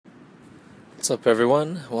What's up,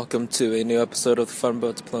 everyone? Welcome to a new episode of the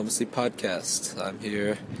Funboat Diplomacy Podcast. I'm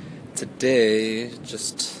here today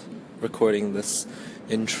just recording this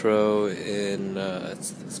intro in,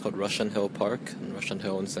 it's called Russian Hill Park, in Russian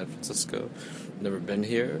Hill in San Francisco. Never been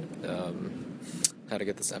here. Had to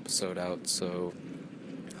get this episode out, so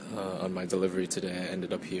on my delivery today I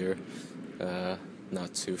ended up here,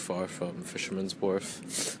 not too far from Fisherman's Wharf.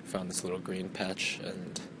 Found this little green patch,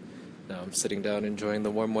 and now I'm sitting down enjoying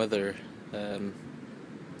the warm weather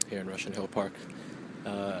here in Russian Hill Park.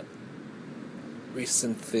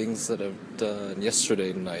 Recent things that I've done.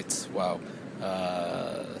 Yesterday night,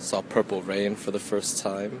 saw Purple Rain for the first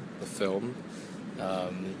time, the film.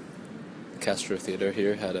 Castro Theater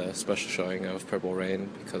here had a special showing of Purple Rain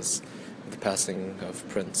because of the passing of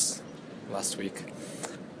Prince last week.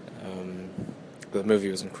 The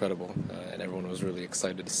movie was incredible, and everyone was really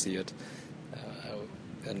excited to see it.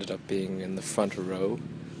 I ended up being in the front row,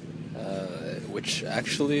 which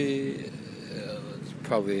actually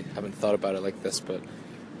probably haven't thought about it like this, but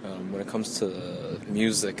when it comes to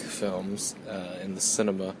music films in the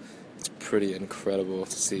cinema, it's pretty incredible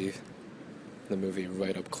to see the movie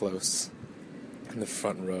right up close in the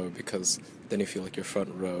front row, because then you feel like you're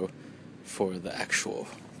front row for the actual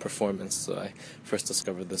performance. So I first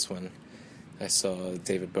discovered this when I saw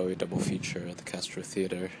David Bowie double feature at the Castro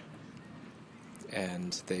Theater,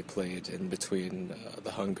 and they played in between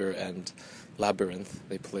The Hunger and Labyrinth.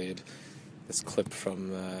 They played this clip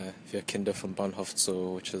from Wir Kinder vom Bahnhof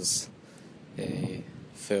Zoo, which is a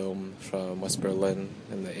film from West Berlin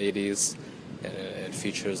in the 80s, and it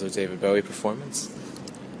features a David Bowie performance.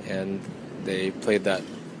 And they played that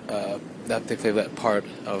part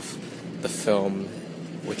of the film,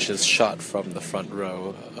 which is shot from the front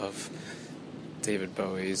row of David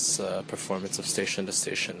Bowie's performance of Station to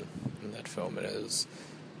Station in that film. And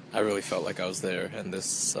I really felt like I was there. And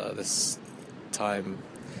this time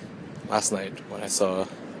last night when I saw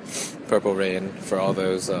Purple Rain, for all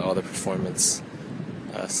those all the performance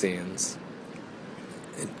scenes,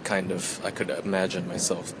 I could imagine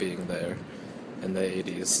myself being there in the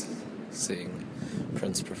 80s, seeing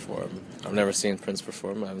Prince perform. I've never seen Prince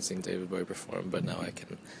perform. I haven't seen David Bowie perform, but now I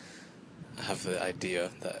can have the idea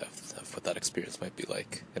of what that experience might be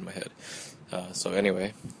like in my head. So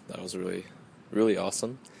anyway, that was really, really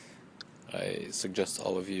awesome. I suggest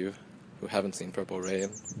all of you who haven't seen Purple Rain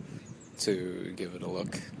to give it a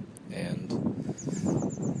look and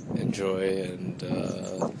enjoy and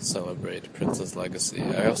celebrate Prince's legacy.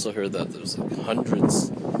 I also heard that there's hundreds,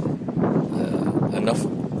 enough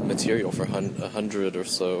material for 100 or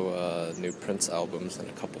so new Prince albums, and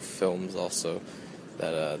a couple films also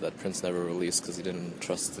that Prince never released because he didn't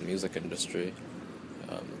trust the music industry.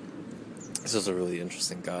 This is a really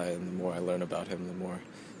interesting guy, and the more I learn about him, the more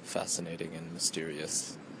fascinating and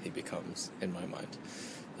mysterious he becomes in my mind.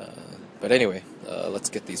 But anyway, let's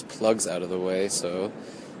get these plugs out of the way. So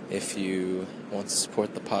if you want to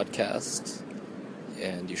support the podcast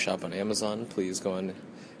and you shop on Amazon, please go on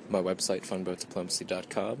my website,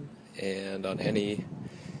 funboatdiplomacy.com, and on any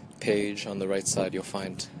page on the right side you'll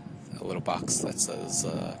find a little box that says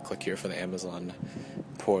click here for the Amazon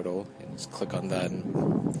portal, and just click on that and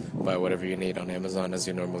buy whatever you need on Amazon as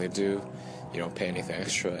you normally do. You don't pay anything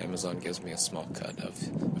extra. Amazon gives me a small cut of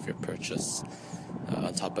your purchase.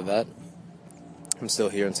 On top of that, I'm still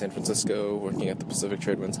here in San Francisco working at the Pacific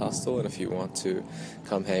Tradewinds Hostel, and if you want to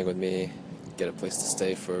come hang with me, get a place to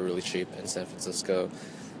stay for really cheap in San Francisco,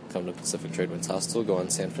 come to Pacific Tradewinds Hostel. Go on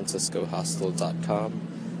sanfranciscohostel.com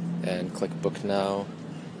and click book now,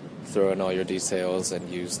 throw in all your details, and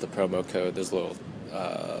use the promo code. There's a little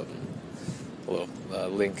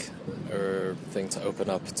link or thing to open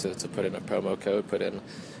up to put in a promo code. Put in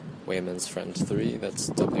Wayman's Friend 3. That's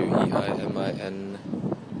WEIMINFR.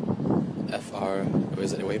 Or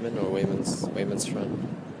is it Wayman or Wayman's Friend?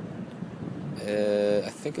 I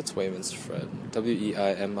think it's Wayman's Friend.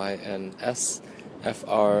 WEIMINSFRIEND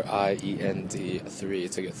 3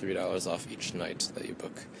 to get $3 off each night that you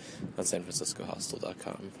book on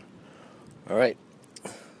sanfranciscohostel.com. Alright.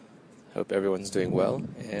 Hope everyone's doing well,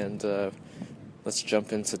 and let's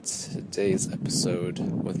jump into today's episode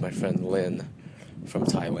with my friend Lynn from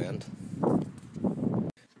Thailand.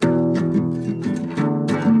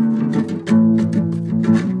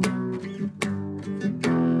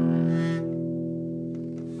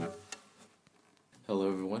 Hello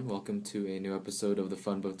everyone, welcome to a new episode of the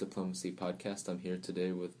Funboat Diplomacy Podcast. I'm here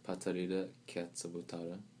today with Patarida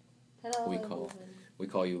Kiatsabutara. Hello. We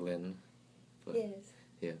call you Lynn. But, yes.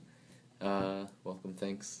 Yeah. Welcome,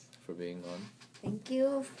 thanks for being on. Thank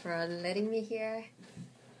you for letting me here.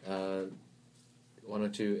 Why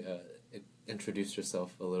don't you introduce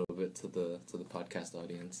yourself a little bit to the podcast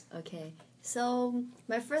audience. Okay, so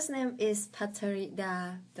my first name is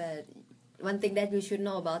Patarida, but one thing that you should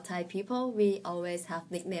know about Thai people, we always have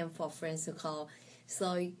nickname for friends to call.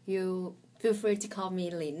 So you feel free to call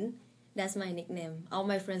me Lin. That's my nickname. All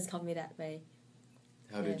my friends call me that way.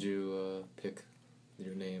 How did you pick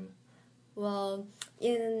your name? Well,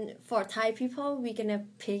 for Thai people, we're gonna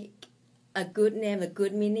pick a good name, a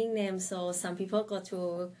good meaning name. So some people go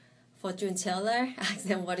to fortune teller, ask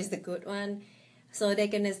them what is the good one. So they're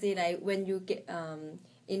gonna see like when you get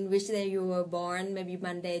in which day you were born, maybe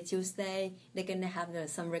Monday, Tuesday. They're gonna have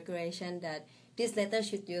some regulation that this letter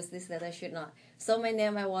should use, this letter should not. So my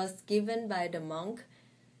name I was given by the monk.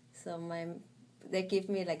 So they give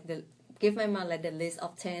my mom like the list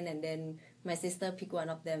of 10, and then my sister pick one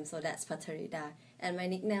of them. So that's Patarida. And my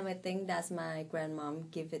nickname, I think that's my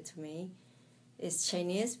grandmom give it to me. It's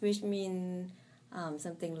Chinese, which means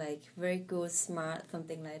something like very good, smart,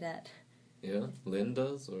 something like that. Yeah, Lin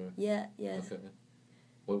does, or? Yeah, yes. Okay.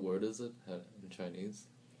 What word is it in Chinese?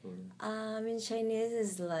 In Chinese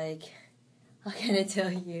is like, how can I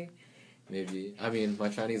tell you? Maybe, I mean, my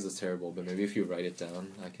Chinese is terrible, but maybe if you write it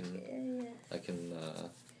down, I can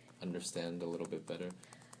understand a little bit better.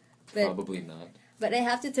 But, probably not. But I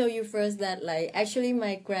have to tell you first that like actually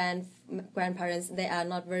my grandparents, they are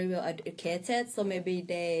not very well educated, so maybe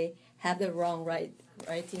they have the wrong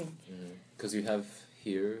writing. Because you have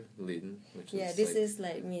here Lin, which is this is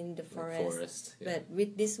like mean the forest. Forest, yeah. But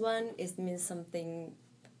with this one, it means something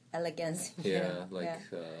elegance. Yeah,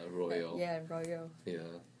 royal. Royal. Yeah.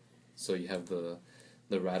 So you have the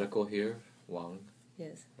radical here, Wang.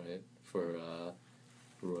 Yes. Right? For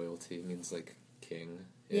royalty, means like king.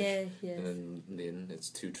 Yeah, yes. And then Lin, it's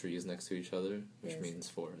two trees next to each other, which means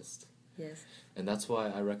forest. Yes. And that's why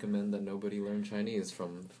I recommend that nobody learn Chinese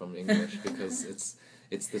from English, because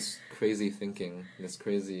it's this crazy thinking, this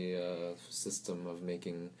crazy system of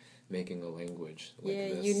making a language like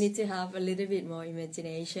this. You need to have a little bit more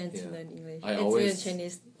imagination to learn English.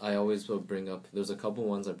 I always will bring up, there's a couple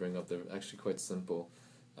ones I bring up, they're actually quite simple.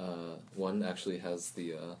 One actually has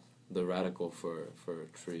the radical for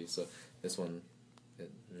tree, so this one,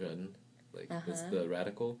 ren, like is the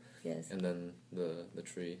radical, yes, and then the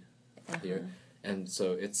tree here, and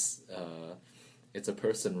so it's a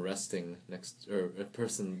person resting next, or a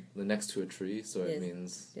person next to a tree, so it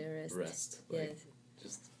means rest, like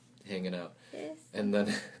just hanging out. Yes. And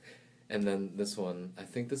then this one, I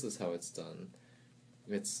think this is how it's done.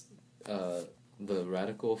 It's the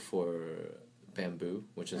radical for bamboo,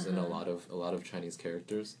 which is in a lot of Chinese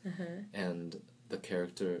characters, and the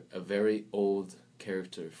character, a very old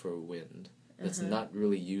character for wind that's not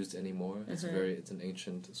really used anymore. It's an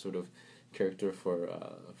ancient sort of character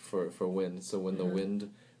for wind. So when the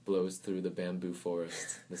wind blows through the bamboo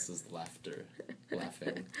forest, this is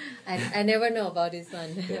laughing. I never know about this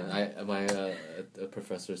one. Yeah, my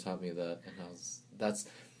professor taught me that, and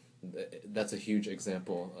that's a huge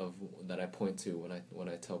example of that I point to when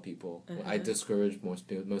I tell people. I discourage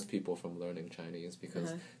most people from learning Chinese,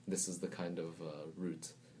 because this is the kind of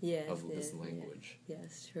root of this language.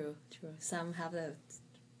 Yes, true. Some have the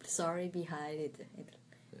story behind it.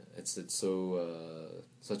 It's so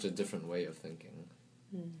such a different way of thinking.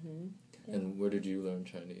 And where did you learn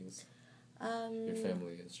Chinese? Your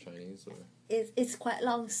family is Chinese, or? It's quite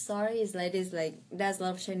long story. It's like this. Like there's a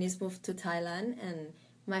lot of Chinese moved to Thailand, and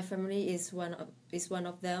my family is one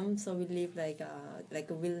of them. So we live like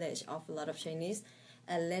a village of a lot of Chinese.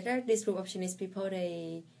 And later, this group of Chinese people,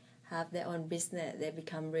 they have their own business. They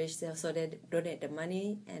become rich, so they donate the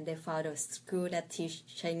money, and they found a school that teach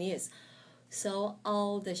Chinese. So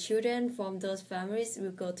all the children from those families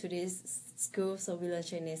will go to this school, so we learn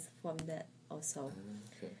Chinese from that also.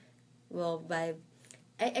 Okay. Well,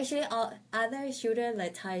 actually all other children,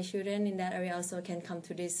 like Thai children in that area, also can come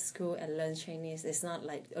to this school and learn Chinese. It's not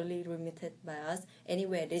like only limited by us.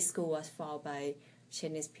 Anyway, this school was founded by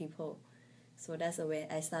Chinese people. So that's the way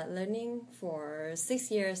I started learning for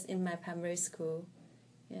 6 years in my primary school.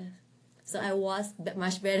 Yeah. So I was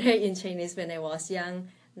much better in Chinese when I was young.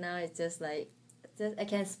 Now it's just I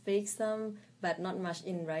can speak some, but not much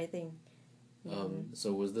in writing.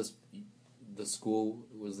 So was this the school?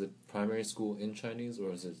 Was it primary school in Chinese,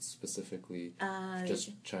 or is it specifically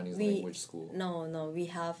just Chinese language school? No. We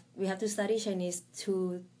have to study Chinese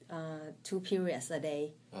two periods a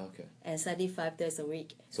day. Okay. And study 5 days a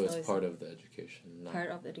week. So it's part of the education. Part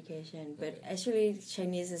of the education, but actually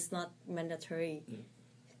Chinese is not mandatory.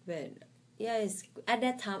 But yeah, at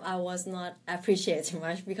that time I was not appreciating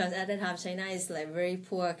much, because at that time China is like very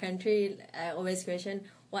poor country. I always question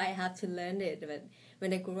why I have to learn it, but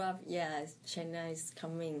when I grew up, yeah, China is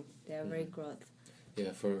coming. They're very growth.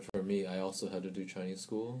 Yeah, for me, I also had to do Chinese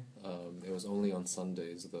school. It was only on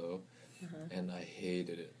Sundays though, and I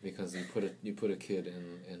hated it because you put a kid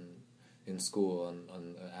in school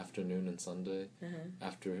on afternoon and Sunday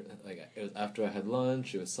after I had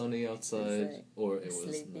lunch. It was sunny outside, or it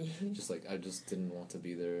was sleepy. just like I just didn't want to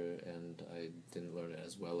be there, and I didn't learn it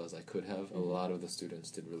as well as I could have. A lot of the students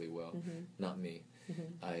did really well, not me.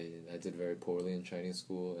 I did very poorly in Chinese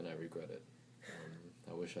school, and I regret it.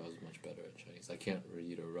 I wish I was much better at Chinese. I can't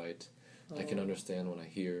read or write. I can understand when I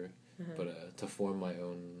hear, but to form my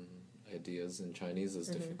own ideas in Chinese is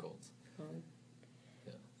difficult.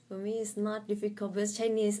 Yeah. For me, it's not difficult, but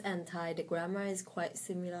Chinese and Thai, the grammar is quite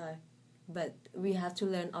similar, but we have to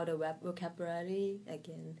learn all the vocabulary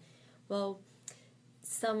again. Well,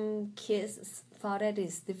 some kids found that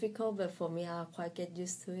it's difficult, but for me, I quite get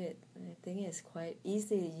used to it. I think it's quite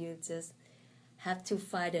easy. You just have to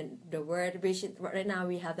find the word. Right now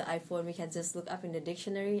we have the iPhone. We can just look up in the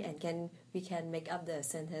dictionary and we can make up the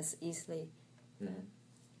sentence easily.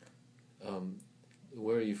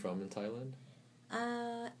 Where are you from in Thailand?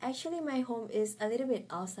 Actually, my home is a little bit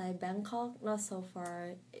outside Bangkok, not so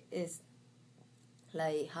far. It's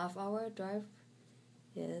like half-hour drive.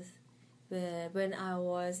 Yes. But when I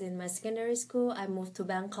was in my secondary school, I moved to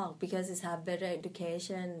Bangkok because it has better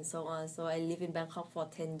education and so on. So I lived in Bangkok for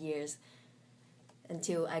 10 years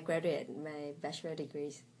until I graduated my bachelor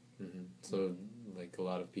degrees. So, like a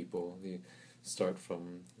lot of people, you start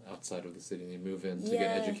from outside of the city and you move in to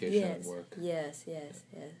get education and work. Yes.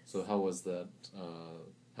 So how was that?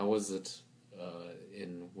 How was it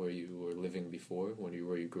in where you were living before,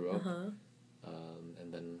 where you grew up?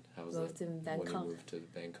 And then how was it when you moved to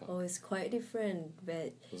Bangkok? Oh, it's quite different.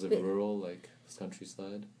 But was it rural, like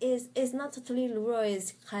countryside? It's not totally rural.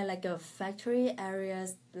 It's kind of like a factory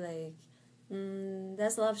areas. Like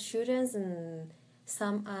there's a lot of students, and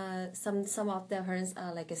some of their parents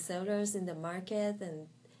are like sellers in the market, and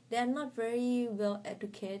they are not very well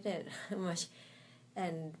educated much,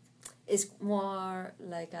 and it's more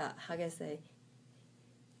like how can I say?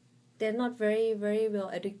 They're not very well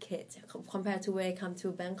educated compared to when I come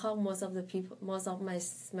to Bangkok. Most of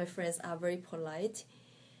my friends are very polite,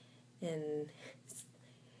 and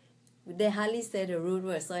they hardly say the rude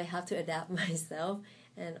words, so I have to adapt myself.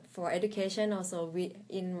 And for education also,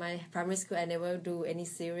 in my primary school I never do any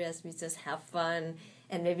serious. We just have fun,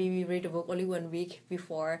 and maybe we read a book only 1 week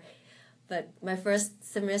before. But my first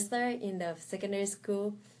semester in the secondary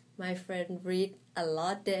school, my friend read a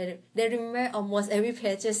lot. They remember almost every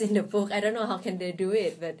pages in the book. I don't know how can they do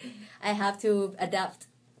it, but I have to adapt.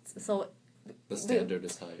 So the standard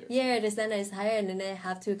is higher. Yeah, the standard is higher, and then I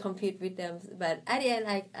have to compete with them. But at the end,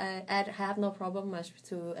 I have no problem much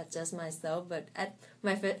to adjust myself. But at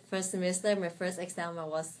my first semester, my first exam, I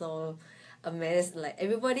was so amazed. Like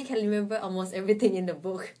everybody can remember almost everything in the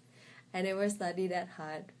book. I never studied that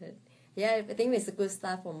hard, but yeah, I think it's a good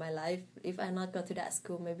start for my life. If I not go to that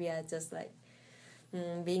school, maybe I just like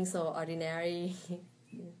being so ordinary.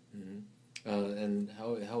 And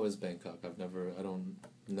how is Bangkok? I don't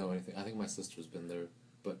know anything. I think my sister's been there,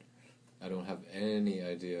 but I don't have any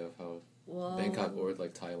idea of how Bangkok or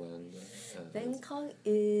like Thailand. Bangkok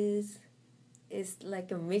is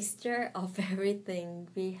like a mixture of everything.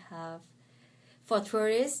 We have, for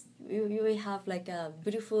tourists, we have like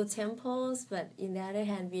beautiful temples, but in the other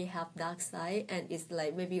hand, we have dark side, and it's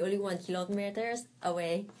like maybe only 1 kilometer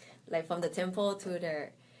away, like from the temple to the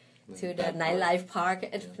nightlife park,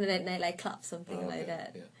 nightlife club, something like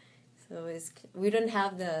that. Yeah. So we don't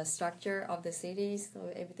have the structure of the city,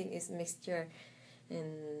 so everything is mixture.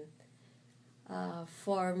 And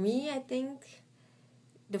for me, I think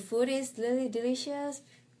the food is really delicious.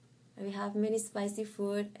 We have many spicy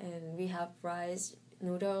food, and we have rice,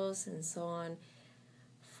 noodles, and so on.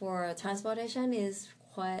 For transportation is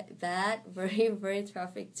quite bad, very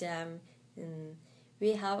traffic jam, and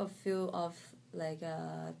we have a few of like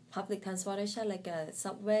public transportation, like a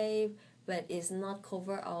subway, but it's not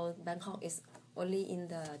cover all Bangkok. It's only in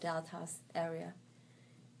the downtown area.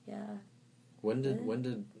 Yeah. When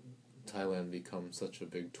did Thailand become such a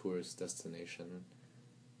big tourist destination?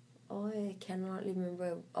 Oh, I cannot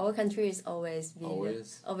remember. Our country is always be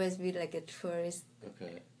like a tourist.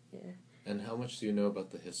 Okay. Yeah. And how much do you know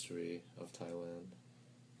about the history of Thailand?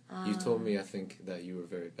 You told me, I think, that you were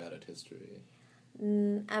very bad at history.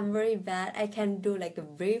 I'm very bad. I can do like a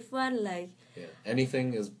brief one, like. Yeah.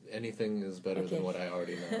 Anything is better than what I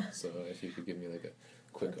already know. So if you could give me like a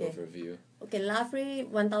quick overview. Okay, roughly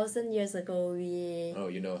 1,000 years ago we. Oh,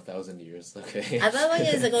 you know 1,000 years. Okay. 1,000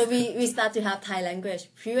 years ago we start to have Thai language.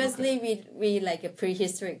 Previously we like a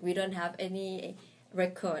prehistoric. We don't have any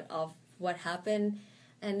record of what happened.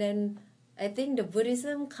 And then I think the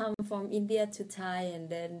Buddhism come from India to Thai, and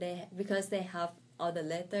then because they have all the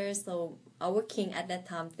letters, so our king at that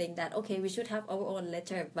time think that okay, we should have our own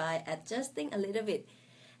letter by adjusting a little bit,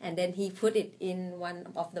 and then he put it in one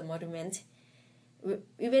of the monument.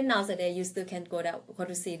 Even nowadays, you still can go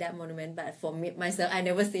to see that monument, but for me myself, I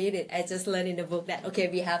never see it. I just learned in the book that okay,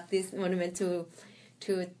 we have this monument to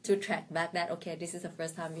track back that okay, this is the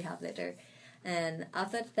first time we have letter. And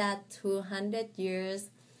after that 200 years,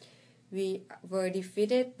 we were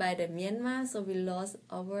defeated by the Myanmar, so we lost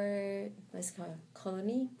our what's called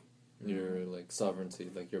colony. Your like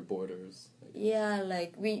sovereignty, like your borders. Yeah,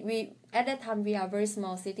 like we at that time we are a very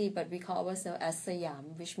small city, but we call ourselves as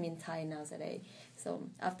Siam, which means Thai nowadays. So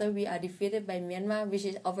after we are defeated by Myanmar, which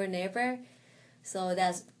is our neighbor, so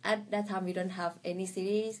that's at that time we don't have any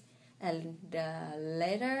cities. And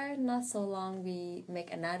later, not so long, we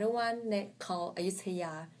make another one called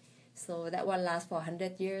Ayutthaya. So that one lasts for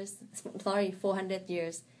 100 years. Sorry, 400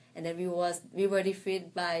 years. And then we were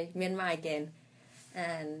defeated by Myanmar again.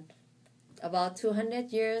 And about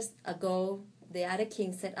 200 years ago, the other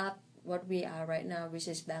king set up what we are right now, which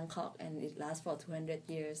is Bangkok, and it lasts for 200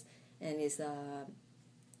 years. And it's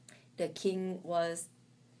the king was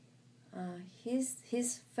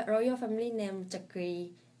his royal family named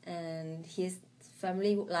Chakri, and his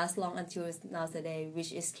family lasts long until nowadays,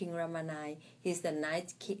 which is King Ramanai. He's the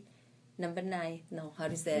ninth king, number 9. No, how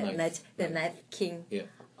to say the ninth king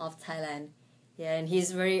of Thailand. Yeah, and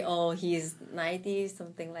he's very old. He's 90,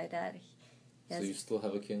 something like that. Yes. So you still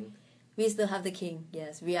have a king? We still have the king.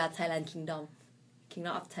 Yes, we are Thailand Kingdom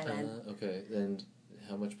of Thailand. Okay, and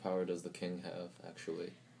how much power does the king have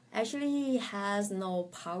actually? Actually, he has no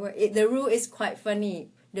power. The rule is quite funny.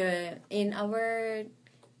 In our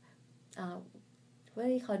what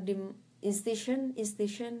do you call them? Institution.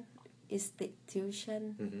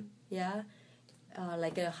 Mm-hmm. Yeah,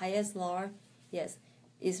 like the highest law. Yes,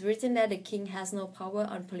 it's written that the king has no power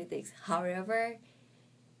on politics. However,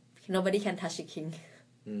 nobody can touch the king.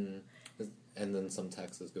 Mm. And then some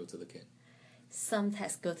taxes go to the king. Some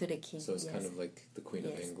taxes go to the king. So it's kind of like the Queen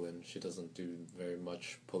of England. She doesn't do very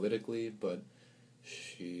much politically, but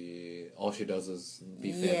all she does is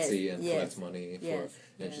be fancy and collect money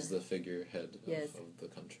and she's the figurehead of the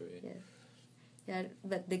country. Yes. Yeah,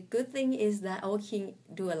 but the good thing is that our king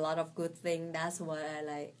do a lot of good things. That's why I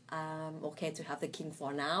like. Okay to have the king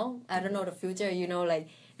for now. I don't know the future. Like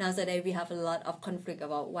nowadays we have a lot of conflict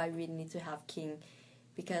about why we need to have king,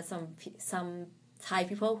 because some Thai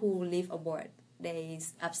people who live abroad, they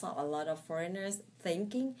absorb a lot of foreigners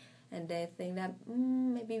thinking, and they think that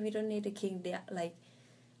maybe we don't need a king. They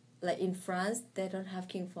like in France, they don't have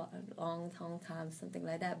king for a long time, something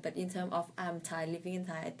like that. But in terms of Thai, living in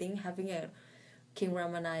Thai, I think having a King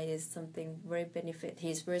Ramanai is something very benefit.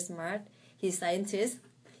 He's very smart. He's scientist.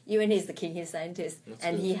 Even he's the king, he's scientist. That's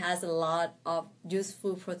and good. He has a lot of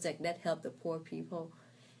useful projects that help the poor people.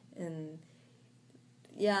 And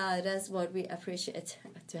yeah, that's what we appreciate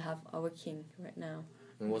to have our king right now.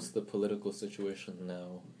 And what's the political situation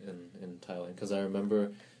now in Thailand? Because I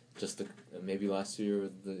remember just maybe last year or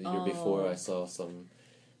the year before, I saw some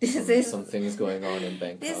things going on in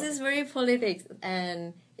Bangkok. This is very politics,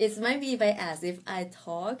 and it might be biased if I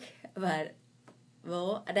talk, but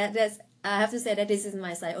well, that's I have to say that this is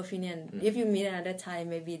my side opinion. Mm-hmm. If you meet another Thai,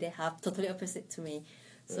 maybe they have totally opposite to me.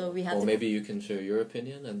 So we have. Well, maybe you can share your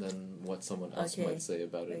opinion, and then what someone else might say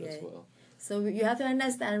about it as well. So you have to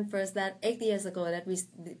understand first that 8 years ago that we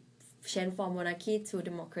changed from monarchy to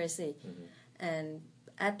democracy, and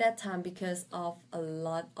at that time, because of a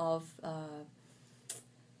lot of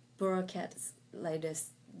bureaucrats like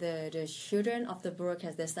this, the children of the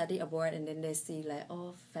bureaucrats, they study abroad and then they see like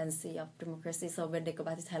fancy of democracy. So when they go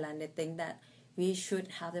back to Thailand, they think that we should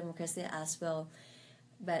have democracy as well.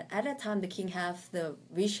 But at that time, the king have the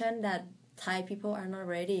vision that Thai people are not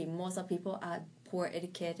ready. Most of people are poor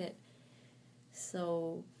educated.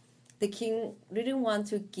 So the king didn't want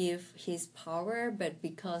to give his power, but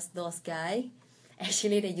because those guys,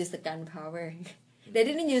 actually they use the gun power. They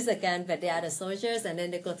didn't use the gun, but they are the soldiers, and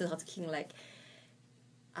then they go to the king like,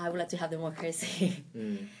 I would like to have democracy.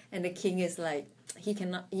 And the king is like, he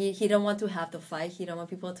don't want to have the fight, he don't want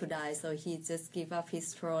people to die, so he just give up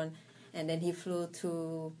his throne, and then he flew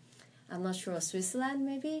to, I'm not sure, Switzerland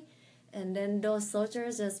maybe, and then those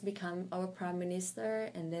soldiers just become our prime minister,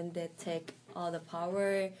 and then they take all the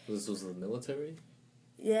power. This was the military?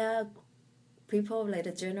 Yeah, people like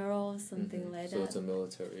the general, something like that. So it's a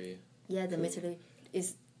military. Yeah, the military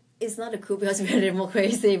is it's not a coup because we're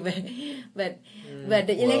democracy, but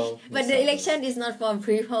the election is not from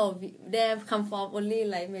people. They have come from only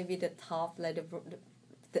like maybe the top, like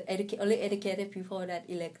only educated people that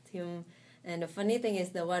elect him. And the funny thing is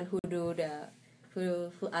the one who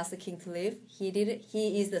asked the king to leave. He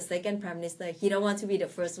is the second prime minister. He don't want to be the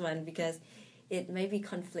first one because it may be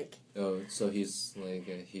conflict. Oh, so he's like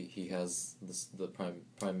he has the prime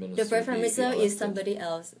minister. The first prime minister be is somebody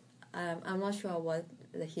else. I'm not sure what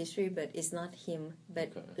the history, but it's not him.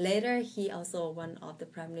 But later he also one of the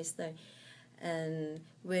prime minister, and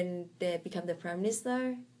when they become the prime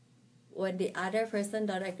minister, when the other person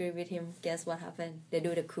don't agree with him, guess what happened? They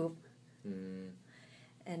do the coup.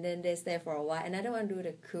 And then they stay for a while. Another one do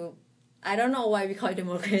the coup. I don't know why we call it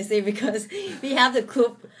democracy because we have the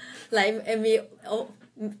coup, like, and we.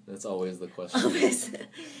 That's always the question. Always.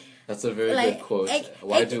 That's a very good quote.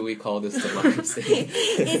 Why do we call this democracy?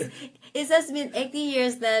 It's just been 80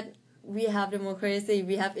 years that we have democracy,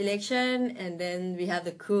 we have election, and then we have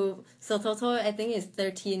the coup. So total, I think it's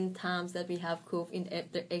 13 times that we have coup in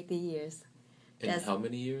 80 years. In how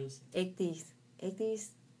many years? 80s. 80s?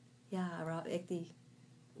 Yeah, around 80.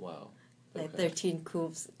 Wow. Like 13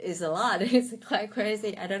 coups is a lot. It's quite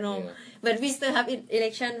crazy. I don't know. Yeah. But we still have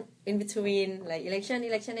election in between, like election,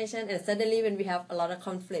 and suddenly when we have a lot of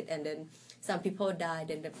conflict and then some people die,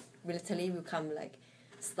 then the military will come like,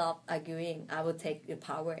 stop arguing. I will take the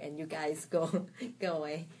power and you guys go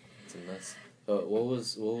away. It's a mess. What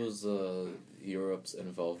was Europe's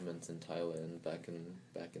involvement in Thailand back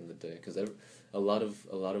in the day? Because a lot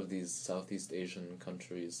of these Southeast Asian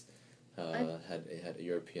countries had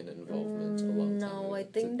European involvement a long time ago. No, I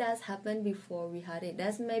think that's happened before we had it.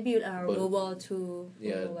 That's maybe World War II.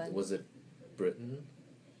 Yeah, was it Britain?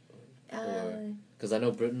 Because I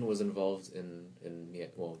know Britain was involved in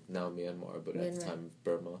now Myanmar, but at the time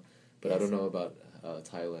Burma. But yes. I don't know about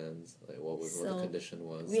Thailand. Like what the condition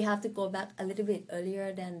was. We have to go back a little bit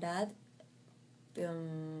earlier than that.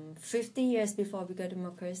 50 years before we got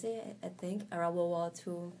democracy, I think, around World War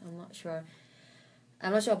II.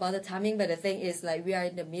 I'm not sure about the timing, but the thing is, like, we are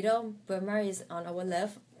in the middle. Burma is on our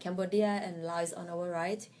left, Cambodia and Laos is on our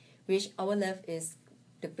right, which our left is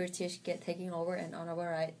the British taking over, and on our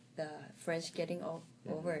right, the French getting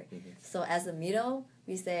over. Mm-hmm. So as a middle,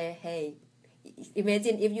 we say, hey,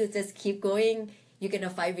 imagine if you just keep going, you're going to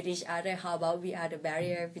fight with each other. How about we are the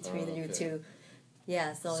barrier between you two?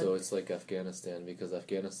 Yeah, so it's like Afghanistan, because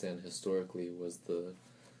Afghanistan historically was the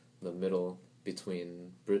middle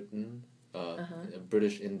between Britain,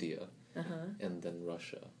 British India, and then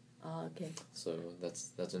Russia. Oh, okay. So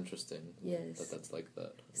that's interesting. Yes. That's like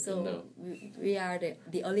that. So we are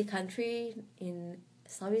the only country in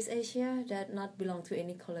Southeast Asia that not belong to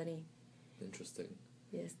any colony. Interesting.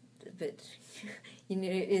 Yes, but you know,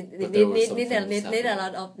 need a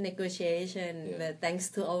lot of negotiation. Yeah. But thanks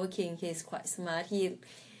to our king, he's quite smart. He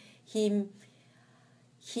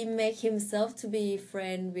make himself to be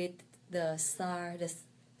friend with the Tsar the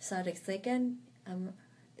second.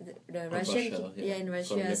 The Russian, Russia, in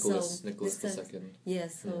Russia. Nicholas II.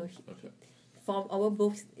 Yes, so from our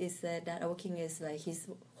books is that our king is like his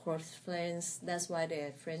close friends. That's why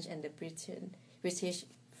the French and the British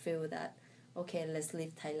feel that okay, let's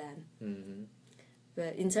leave Thailand. Mm-hmm.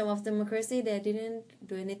 But in terms of democracy, they didn't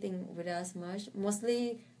do anything with us much.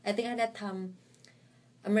 Mostly, I think at that time,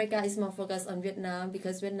 America is more focused on Vietnam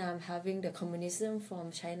because Vietnam having the communism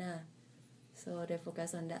from China. So they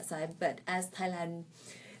focus on that side. But as Thailand,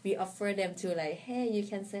 we offer them to like, hey, you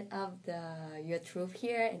can set up your troop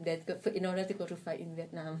here and then in order to go to fight in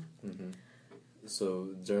Vietnam. Mm-hmm. So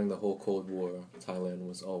during the whole Cold War, Thailand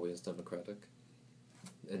was always democratic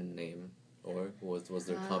in name, or was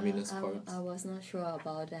there communist parts? I was not sure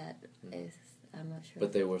about that. Mm-hmm. I'm not sure.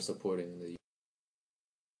 But they were supporting the.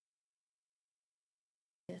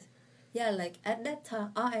 Yes. Yeah, like at that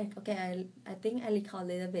time. I think I recall a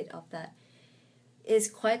little bit of that. It's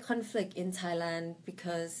quite conflict in Thailand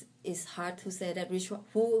because it's hard to say that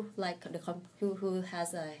who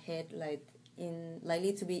has a head like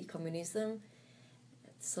likely to be communism.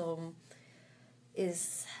 So it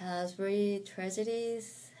has very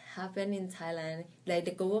tragedies happen in Thailand. Like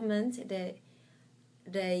the government, they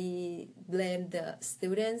blame the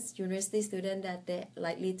students, university students, that they're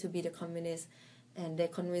likely to be the communists, and they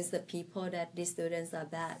convince the people that these students are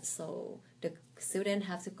bad. So the students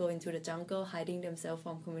have to go into the jungle, hiding themselves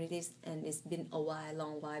from communities, and it's been a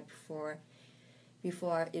long while before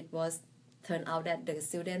it was turned out that the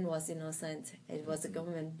student was innocent. It was the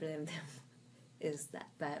government blamed them. It's that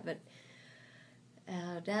bad, but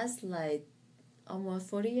that's like almost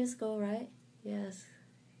 40 years ago, right? Yes,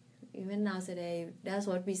 even nowadays, that's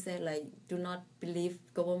what we say, like, do not believe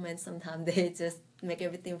government. Sometimes they just make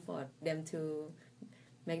everything for them to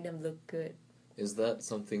make them look good. Is that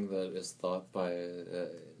something that is thought by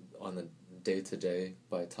on a day-to-day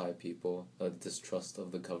by Thai people, a distrust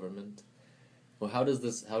of the government? Well, how does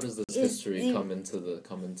this history come into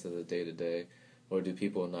the day-to-day, or do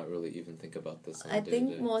people not really even think about this on I a day-to-day?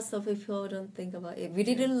 think most of people don't think about it. We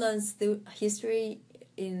didn't learn history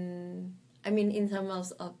in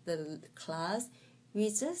terms of the class. We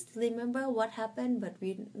just remember what happened, but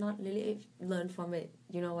we not really learn from it.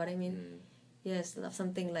 You know what I mean? Yes,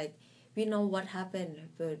 something like we know what happened,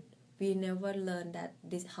 but we never learn that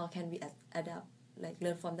how can we adapt, like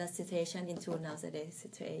learn from that situation into nowadays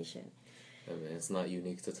situation. I mean, it's not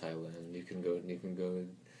unique to Thailand. You can go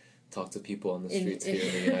talk to people on the streets here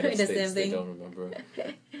in the United States. They don't remember.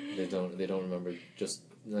 They don't remember just.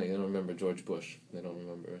 No, you don't remember George Bush. They don't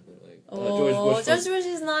remember. They're like, George Bush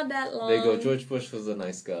is not that long. They go, George Bush was a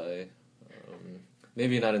nice guy.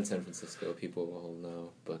 Maybe not in San Francisco. People will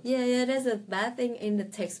know, but yeah, that's a bad thing in the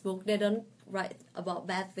textbook. They don't write about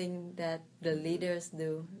bad thing that the leaders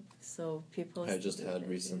do. So people. I just had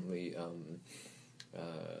recently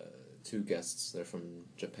two guests. They're from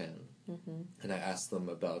Japan, and I asked them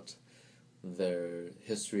about their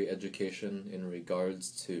history education in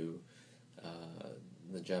regards to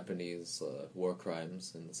the Japanese war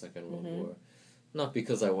crimes in the Second World War. Not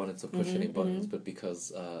because I wanted to push any buttons, but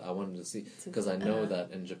because I wanted to see. Because I know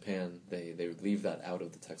that in Japan they leave that out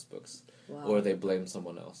of the textbooks, or they blame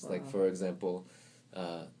someone else. Like for example,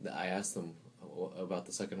 I asked them about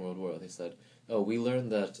the Second World War. They said, "Oh, we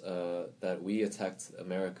learned that we attacked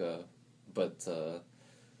America, but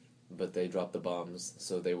they dropped the bombs,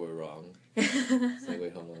 so they were wrong." It's like,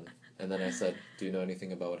 wait, hold on. And then I said, "Do you know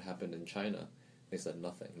anything about what happened in China?" They said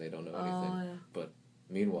nothing. They don't know anything. Yeah. But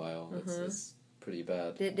meanwhile, it's pretty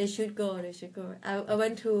bad. They should go. I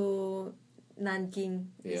went to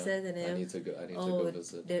Nanking. Is that the name? I need to go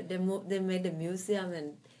visit. They made the museum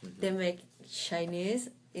and they make Chinese,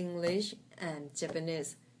 English, and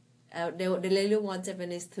Japanese. They really want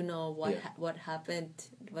Japanese to know what happened.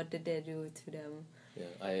 What did they do to them?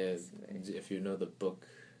 Yeah, if you know the book,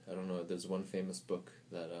 I don't know. There's one famous book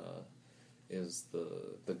that is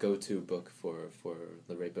the go-to book for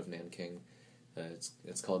the Rape of Nanking.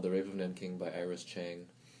 It's called The Rape of Nanking by Iris Chang.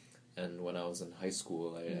 And when I was in high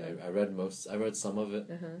school, I read some of it,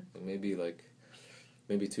 maybe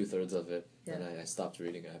 2/3 of it, and I stopped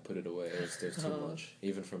reading it. I put it away. There's too much,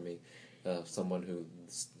 even for me, someone who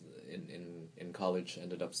in college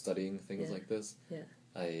ended up studying things like this.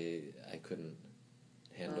 I couldn't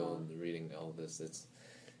handle reading all this.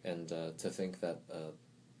 To think that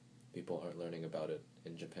people aren't learning about it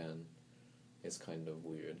in Japan is kind of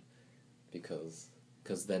weird, because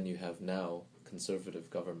then you have now conservative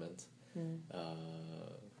government,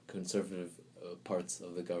 conservative parts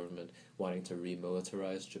of the government wanting to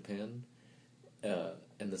remilitarize Japan,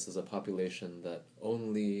 and this is a population that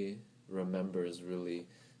only remembers really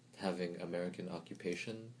having American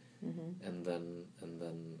occupation, and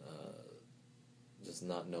then just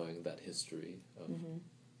not knowing that history of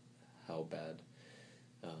how bad.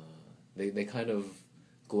 They kind of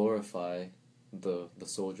glorify the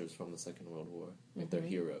soldiers from the Second World War, like they're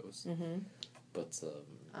heroes. But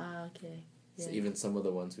okay. So even some of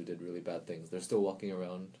the ones who did really bad things, they're still walking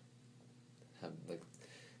around,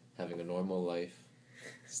 having a normal life,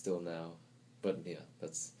 still now. But yeah,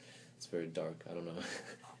 it's very dark. I don't know.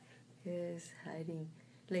 Yes, hiding.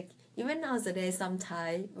 Like even nowadays, some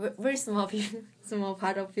Thai very small people, small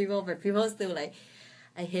part of people, but people still like,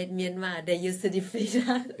 I hate Myanmar. They used to defeat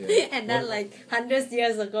us, and that like hundreds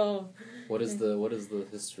years ago. What is the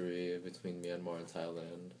history between Myanmar and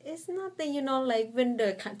Thailand? It's nothing, like when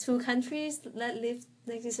the two countries that live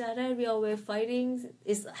next to each other, we always fighting.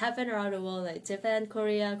 It's happened around the world, like Japan,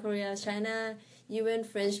 Korea, China, even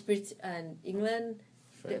French, British, and England.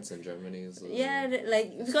 France and Germany is.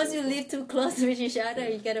 Because you live too close with each other,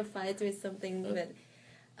 you gotta fight with something. But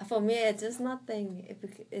for me, it's just nothing.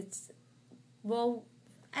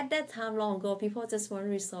 At that time long ago, people just want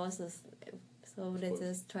resources, so they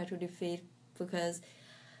just try to defeat. Because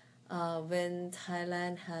when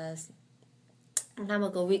Thailand has time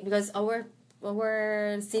ago, because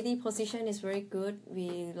our city position is very good.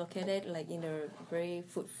 We located like in the very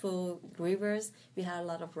fruitful rivers. We had a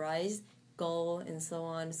lot of rice, gold, and so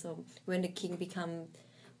on. So when the king become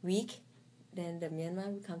weak, then the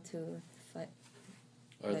Myanmar will come to fight.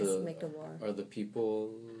 Make the war. Are the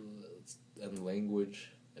people and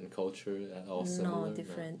language and culture all similar? No,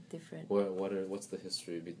 different. What's the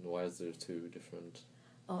history? Why is there two different?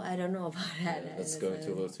 Oh, I don't know about that. That's going a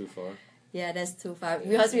little too far. Yeah, that's too far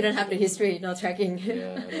Yeah, because we don't have the actually. history, no tracking.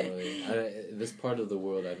 Yeah, I don't really. This part of the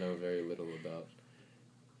world I know very little about.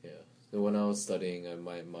 Yeah. So when I was studying,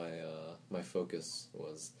 my focus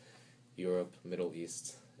was Europe, Middle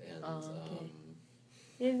East, and Oh, okay.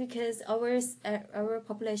 Yeah, because our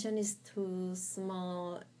population is too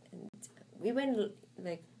small. And even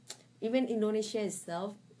like even Indonesia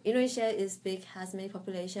itself, Indonesia is big, has many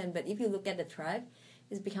population, but if you look at the tribe,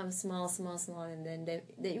 it's become small, small, small, and then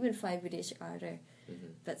they even fight with each other.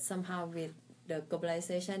 But somehow with the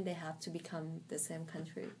globalization, they have to become the same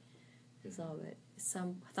country. So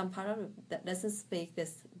some part of it that doesn't speak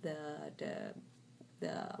this the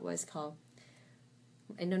what's called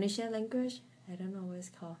Indonesian language. I don't know what it's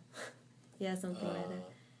called. Yeah, something like that.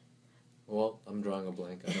 Well, I'm drawing a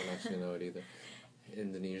blank. I don't actually know it either.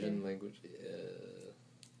 Indonesian language.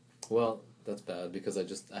 Well, that's bad because I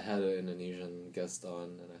had an Indonesian guest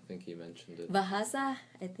on and I think he mentioned it. Bahasa,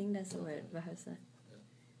 I think that's the word. Bahasa.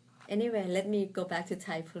 Anyway, let me go back to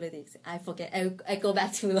Thai politics. I forget. I go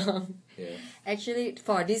back too long. Yeah. Actually,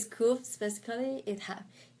 for this coup specifically,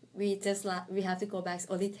 we have to go back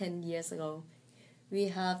only 10 years ago. We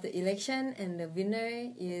have the election and the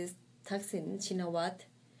winner is Thaksin Shinawatra.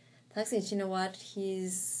 Thaksin Shinawatra,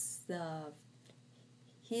 he's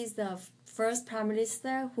the first prime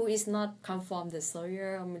minister who is not come from the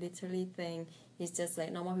soldier or military thing. He's just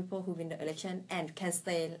like normal people who win the election and can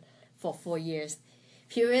stay for 4 years.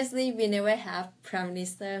 Previously, we never have prime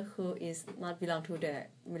minister who is not belong to the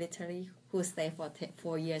military who stay for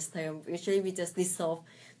 4 years term. Usually, we just dissolve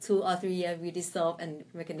 2 or 3 years. We dissolve and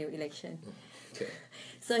make a new election. Okay.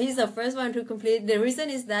 So he's the first one to complete. The reason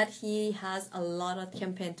is that he has a lot of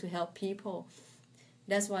campaign to help people.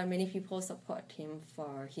 That's why many people support him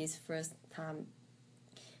for his first time.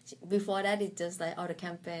 Before that, it's just like all the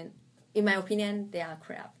campaign. In my opinion, they are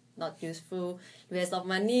crap, not useful, waste of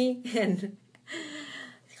money, and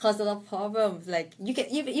cause a lot of problems. Like you can,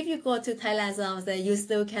 if you go to Thailand, you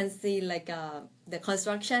still can see like the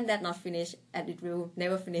construction that not finished and it will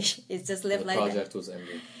never finish. It's just left like that. The project was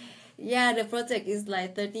ended. Yeah, the project is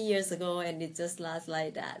like 30 years ago and it just lasts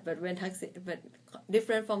like that. But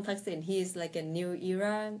different from Thaksin, he is like a new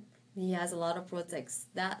era. He has a lot of projects.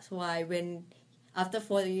 That's why when after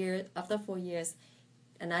 4 years,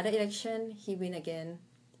 another election, he win again.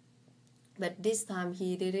 But this time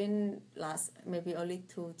he didn't last, maybe only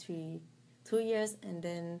 2 years, and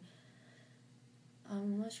then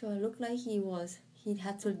I'm not sure. Looked like he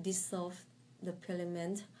had to dissolve the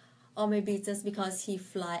parliament, or maybe just because he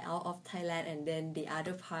fly out of Thailand and then the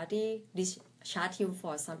other party charged him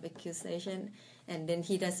for some accusation, and then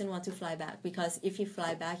he doesn't want to fly back because if he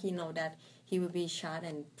fly back, he know that he will be shot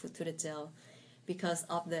and put to the jail because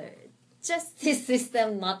of the justice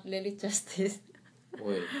system, not really justice.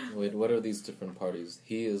 Wait, what are these different parties?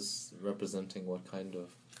 He is representing what kind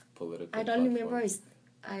of political I don't platform? remember.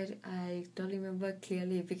 I don't remember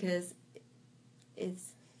clearly because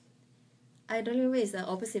I don't remember it's the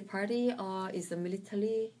opposite party or it's the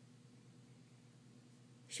military.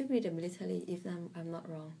 Should be the military if I'm not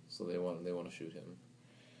wrong. So they want to shoot him.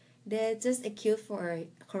 They're just accused for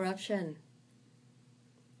corruption.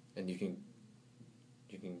 And you can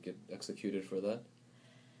get executed for that?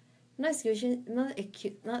 Not execution, not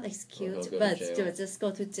execute, Or but to just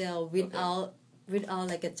go to jail without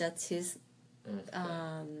like a justice.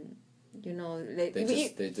 You know, like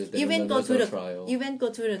even go to the trial. Even go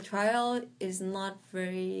to the trial is not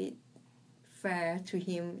very fair to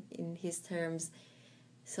him in his terms.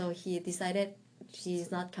 So he decided he's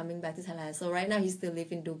not coming back to Thailand. So right now he still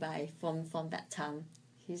live in Dubai from that time.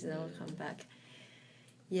 He's never come back.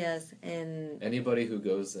 Yes, and anybody who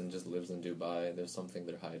goes and just lives in Dubai, there's something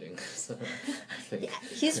they're hiding. So, I think. Yeah,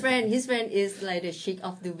 his friend is like the sheikh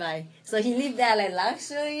of Dubai. So he lived there like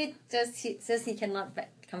luxury. Just he cannot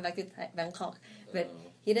come back to Bangkok, but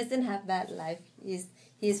he doesn't have that life.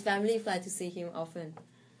 His family fly to see him often.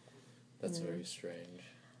 That's very strange.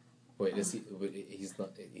 Wait, is he? He's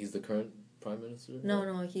not. He's the current prime minister.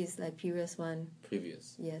 No, he's like previous one.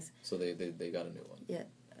 Previous. Yes. So they got a new one. Yeah.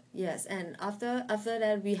 Yes, and after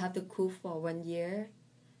that we have the coup for 1 year,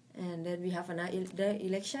 and then we have another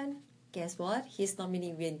election. Guess what? His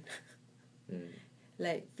nominee win.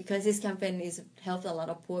 Like because his campaign is helped a lot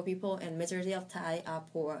of poor people, and majority of Thai are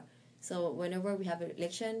poor. So whenever we have an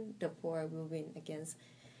election, the poor will win against.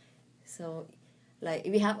 So, like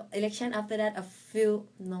we have election after that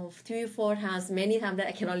 3-4 times, many times that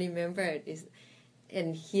I cannot remember is,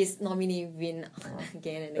 and his nominee win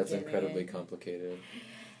again and That's again. That's incredibly complicated.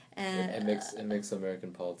 It makes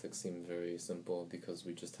American politics seem very simple because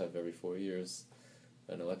we just have every 4 years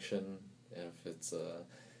an election, and if it's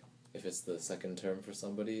if it's the second term for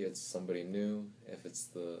somebody, it's somebody new. If it's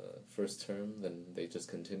the first term, then they just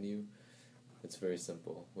continue. It's very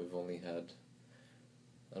simple. We've only had,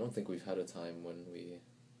 I don't think we've had a time when we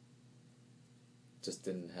just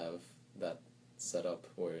didn't have that set up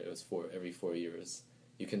where it was every 4 years.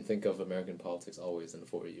 You can think of American politics always in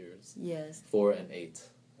 4 years. Yes. 4 and 8.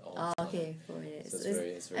 All the time. Okay, 4 years. So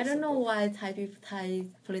it's very I don't know simple. why Thai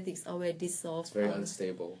politics always dissolve. It's very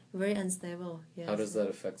unstable. Very unstable. Yes. How does that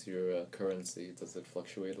affect your currency? Does it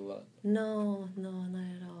fluctuate a lot? No, not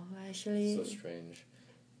at all. Actually, So strange.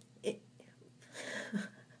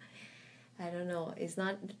 I don't know. It's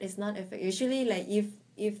not usually like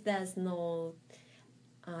if there's no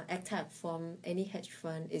attack from any hedge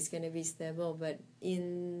fund, it's gonna be stable. But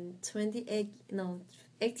in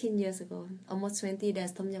 18 years ago, almost 20,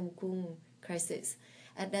 there's Tom Yam Goong crisis.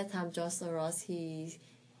 At that time, George Soros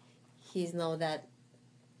he's know that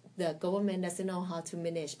the government doesn't know how to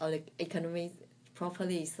manage all the economy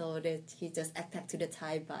properly, so that he just attacked to the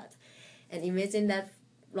Thai baht. And imagine that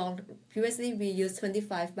previously we used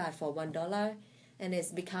 25 baht for $1, and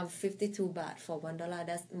it's become 52 baht for $1.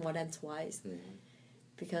 That's more than twice. Mm-hmm.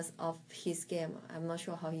 Because of his game. I'm not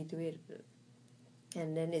sure how he do it.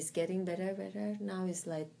 And then it's getting better. Now it's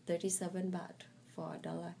like 37 baht for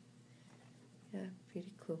 $1. Yeah,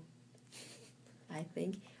 pretty cool. I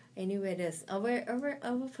think. Anyway, our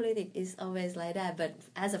politics is always like that. But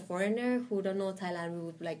as a foreigner who don't know Thailand, we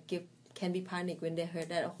would can be panic when they heard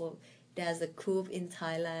that there's a coup in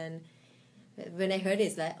Thailand. When I heard it,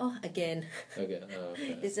 it's like, oh, again. Okay. Oh,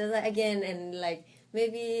 okay. It's just like again, and like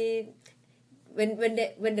maybe when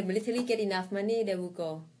the military get enough money, they will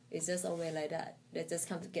go. It's just always like that. They just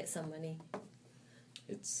come to get some money.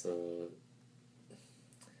 It's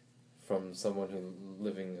from someone who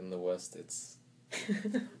living in the West, it's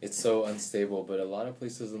so unstable. But a lot of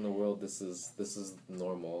places in the world, this is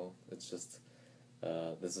normal. It's just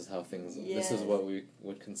this is how things. Yes. This is what we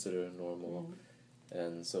would consider normal,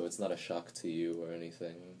 and so it's not a shock to you or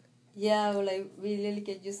anything. Yeah, like we really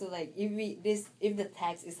get used to like if the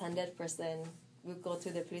tax is 100%, we go to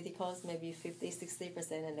the politicals maybe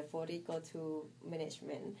 50-60%, and the 40 go to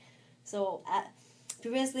management. So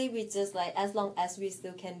previously we just like as long as we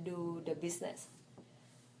still can do the business,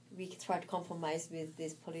 we try to compromise with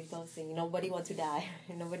this political thing. Nobody want to die.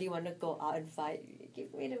 Nobody want to go out and fight.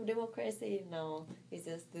 Give me the democracy. No, we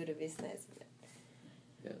just do the business.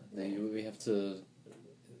 Yeah, we have to.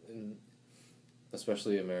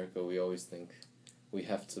 Especially America, we always think we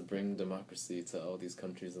have to bring democracy to all these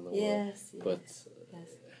countries in the world. Yes. But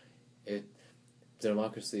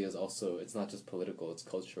democracy is also, it's not just political, it's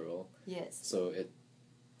cultural. Yes. So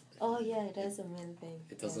Oh yeah, that's the main thing.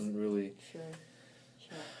 It doesn't really. Sure.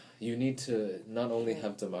 You need to not only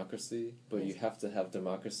have democracy, but you have to have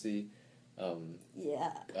democracy.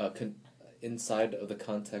 Inside of the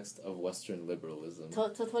context of Western liberalism.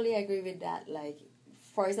 Totally agree with that. Like,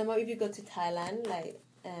 for example, if you go to Thailand,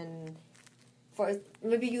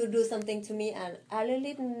 maybe you do something to me and I'm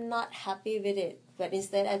really not happy with it, but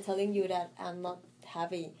instead I'm telling you that I'm not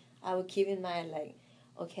happy, I will keep in mind like,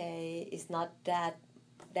 okay, it's not that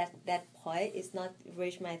point, it's not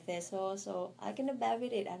reach my threshold, so I'm gonna bear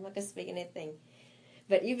with it. I'm not gonna speak anything.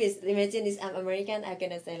 But if imagine I'm American, I'm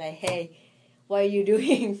gonna say like, hey, what are you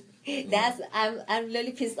doing? I'm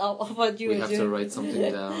really pissed off about you. We have to write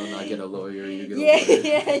something down. I get a lawyer. You get a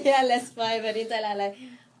lawyer. Yeah. Let's fight. But in Thailand, like,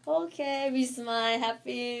 okay, we smile,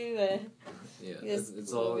 happy. But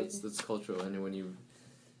it's cultural, and when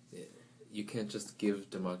you can't just give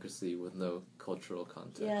democracy with no cultural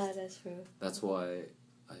context. Yeah, that's true. That's why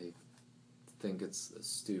I think it's a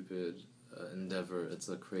stupid endeavor. It's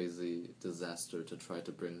a crazy disaster to try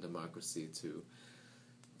to bring democracy to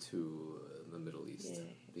the Middle East,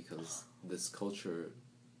 because this culture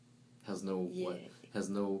has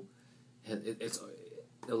it's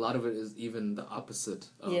a lot of it is even the opposite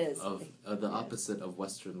of opposite of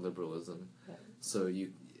Western liberalism. Right. So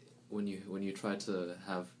when you try to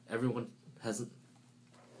have everyone have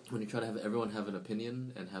an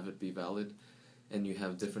opinion and have it be valid, and you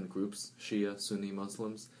have different groups, Shia, Sunni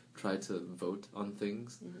Muslims, try to vote on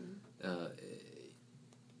things,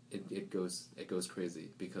 it goes crazy,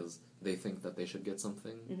 because they think that they should get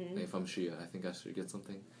something. If I'm Shia, I think I should get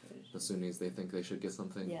something. The Sunnis, they think they should get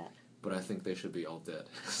something. Yeah. But I think they should be all dead.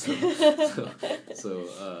 so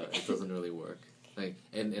it doesn't really work. Like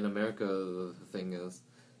in America, the thing is,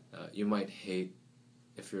 you might hate,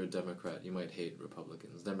 if you're a Democrat, you might hate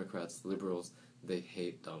Republicans. Democrats, liberals, they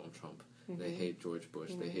hate Donald Trump. They hate George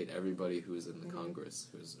Bush. They hate everybody who's in the Congress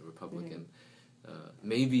who's a Republican.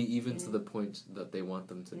 Maybe even to the point that they want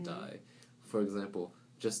them to die. For example,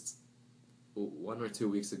 just 1 or 2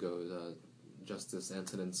 weeks ago, Justice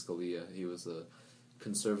Antonin Scalia, he was a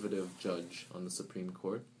conservative judge on the Supreme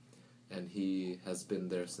Court, and he has been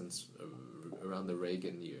there since around the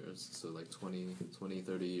Reagan years, so like 20,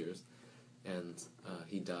 30 years, and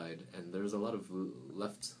he died. And there's a lot of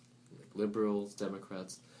left, like liberals,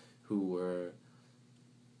 Democrats, who were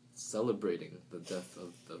celebrating the death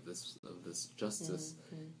of this justice,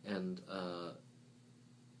 and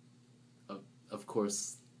of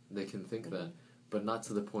course they can think that, but not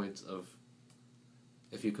to the point of,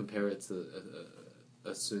 if you compare it to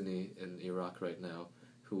a Sunni in Iraq right now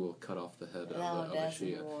who will cut off the head of a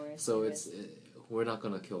Shia. So we're not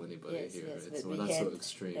going to kill anybody here. We're not so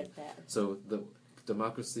extreme. So the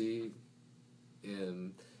democracy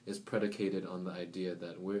is predicated on the idea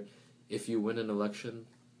that if you win an election,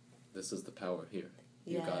 this is the power here.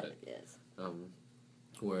 You got it. Yes.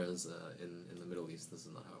 Whereas in the Middle East, this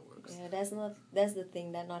is not how it works. Yeah, that's the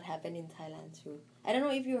thing that not happened in Thailand too. I don't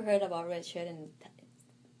know if you heard about red shirt and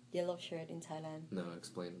yellow shirt in Thailand. No,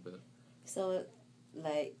 explain a bit. So,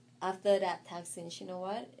 like, after that Thaksin, you know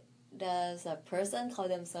what? There's a person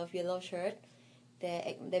called themselves Yellow Shirt.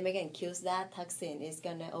 They make an excuse that Thaksin is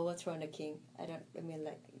gonna overthrow the king.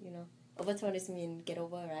 Overthrow is mean get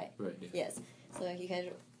over, right? Right. Yeah. Yes. So he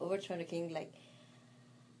can overthrow the king. Like,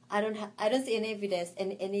 I don't see any evidence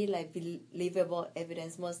and any like believable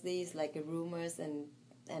evidence. Mostly it's like rumors and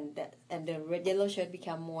the red yellow shirt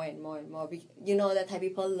become more and more and more. You know that Thai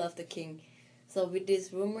people love the king, so with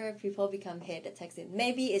this rumor, people become hate the Thaksin.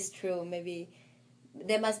 Maybe it's true. Maybe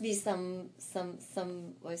there must be some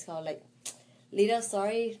what's called like little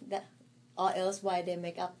story that, or else why they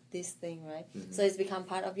make up this thing, right? So it's become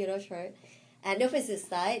part of yellow shirt, and the opposite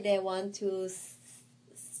side they want to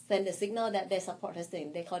send a signal that they support the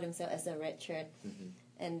thing. They call themselves as a red shirt,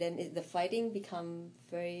 and then the fighting become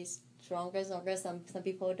very stronger. Some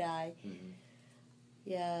people die.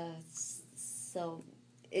 Yeah, so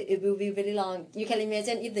it will be very long. You can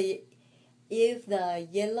imagine if the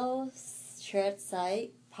yellow shirt side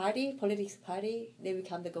party, politics party, they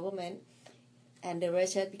become the government, and the red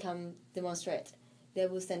shirt become demonstrate. They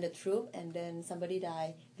will send a troop, and then somebody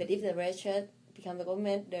die. But if the red shirt become the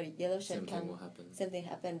government, the yellow shirt same thing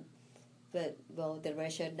happen. But well, the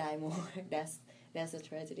red shirt die more. That's a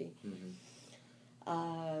tragedy.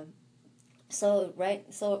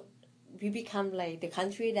 So we become like the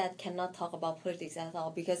country that cannot talk about politics at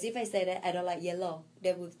all, because if I say that I don't like yellow,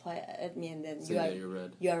 they would point at me and then you're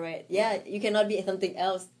red. You are red. Yeah, you cannot be something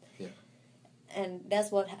else. Yeah. And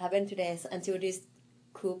that's what happened today until this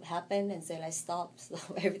coup happened and say like stop, so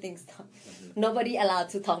everything stopped. Nobody allowed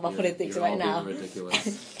to talk about politics you're right all now. being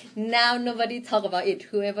ridiculous. Now nobody talk about it.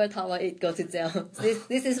 Whoever talk about it go to jail.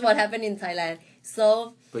 This is what happened in Thailand.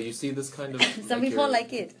 So. But you see this kind of. Some people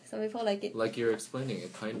like it. Some people like it. Like you're explaining,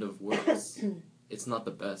 it kind of works. It's not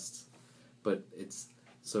the best, but it's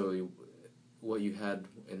so. What you had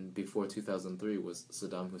before 2003 was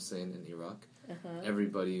Saddam Hussein in Iraq.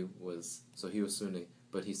 Everybody was he was Sunni,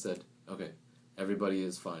 but he said, okay, everybody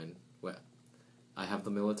is fine. Well, I have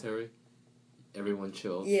the military. Everyone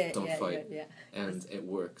chill. Don't fight. Yeah. And it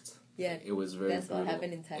worked. Yeah. It was very That's brutal. what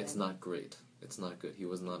happened in Thailand. It's not great. It's not good. He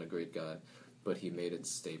was not a great guy, but he made it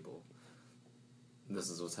stable. This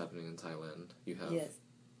is what's happening in Thailand. You have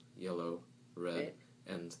yellow, red,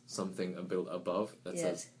 and something above that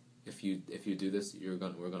says, if you do this, we're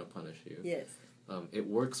gonna punish you. Yes. It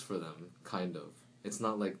works for them, kind of. It's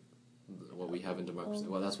not like what we have in democracy.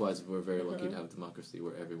 Well, that's why we're very lucky to have democracy,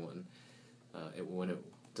 where everyone,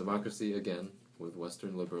 democracy again with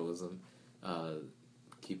Western liberalism,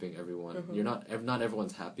 keeping everyone. You're not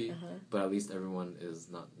everyone's happy, but at least everyone is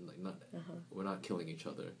not. We're not killing each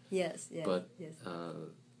other. Yes. But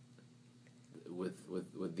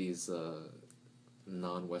with these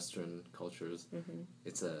non-Western cultures,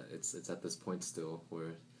 it's at this point still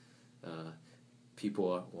where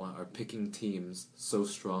people are picking teams so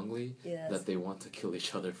strongly that they want to kill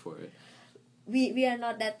each other for it. We are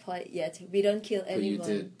not that point yet. We don't kill anyone. But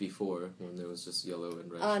you did before, when there was just yellow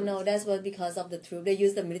and red. Oh no, that's what because of the troop. They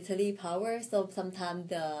use the military power, so sometimes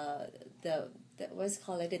the what's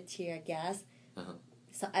called the tear gas.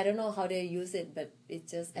 So I don't know how they use it, but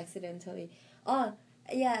it's just accidentally. Oh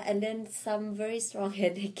yeah, and then some very strong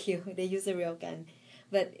head they kill. They use a real gun.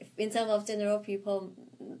 But in terms of general people,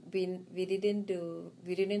 we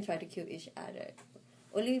didn't try to kill each other.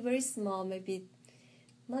 Only very small, maybe.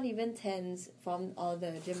 Not even 10 from all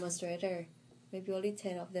the demonstrators. Maybe only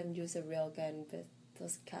 10 of them use a real gun, but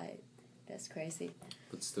that's crazy.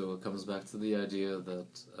 But still, it comes back to the idea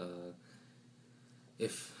that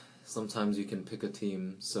if sometimes you can pick a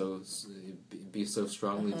team, be so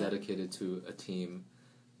strongly dedicated to a team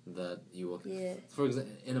that you will. Yeah. For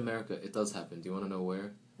example, in America, it does happen. Do you want to know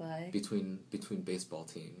where? Why? Between baseball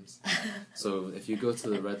teams. So if you go to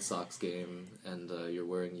the Red Sox game and you're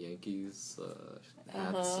wearing Yankees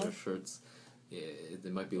hats or shirts, it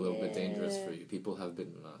might be a little bit dangerous for you. People have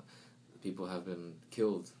been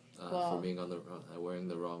killed for being on the wearing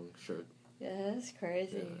the wrong shirt. Yeah, that's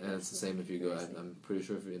crazy. Yeah. And it's the same if you go. I'm pretty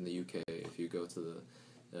sure if you're in the UK, if you go to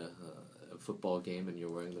the a football game and you're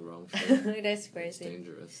wearing the wrong shirt, that's crazy. It's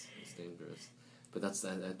dangerous. It's dangerous. But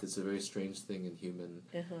it's a very strange thing in human.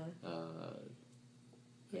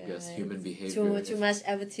 I guess human behavior. Too much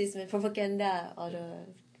advertisement, propaganda, or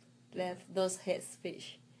those hate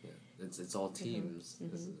speech. Yeah, it's all teams,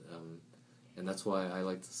 and that's why I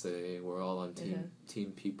like to say we're all on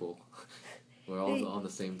team people. We're all on the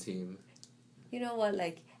same team. You know what?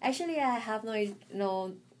 Like, actually, I have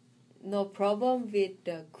no problem with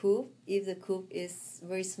the coup if the coup is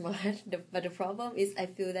very smart. But the problem is, I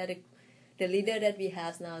feel that the leader that we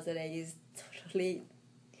have now today is totally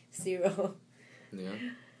zero. Yeah.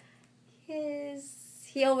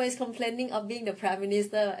 He always complaining of being the prime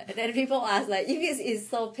minister, and then people ask like, if it is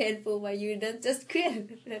so painful, why you don't just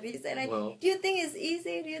quit? And he said like, do you think it's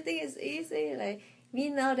easy? Do you think it's easy? Like, we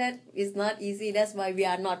know that it's not easy. That's why we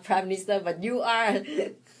are not prime minister, but you are.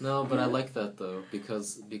 No, but I like that though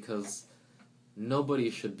because nobody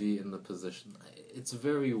should be in the position. It's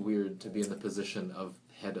very weird to be in the position of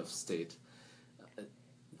head of state.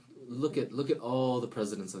 Look at all the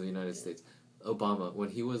presidents of the United States. Obama, when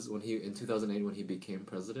he in 2008 when he became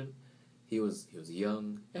president, he was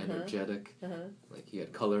young, energetic, like he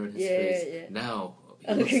had color in his face. Yeah. Now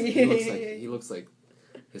he looks like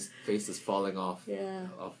his face is falling off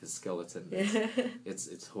his skeleton.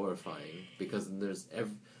 It's horrifying because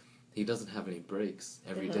he doesn't have any breaks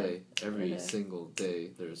every day. Every single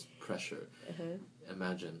day there's pressure.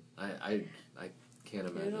 Imagine. I can't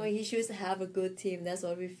imagine. He should have a good team. That's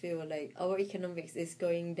what we feel like. Our economics is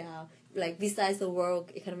going down. Like, besides the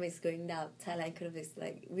world economics going down, Thailand economics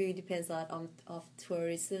like really depends a lot on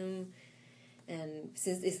tourism, and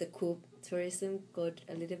since it's a coup, tourism got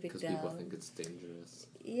a little bit down. Because people think it's dangerous.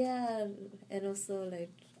 Yeah, and also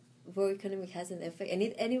like world economic has an effect.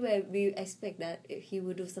 And anyway, we expect that he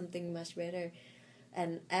would do something much better.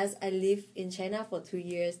 And as I live in China for 2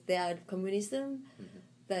 years, they are communism,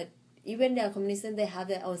 but even their communism, they have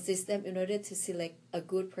their own system in order to select a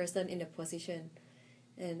good person in the position.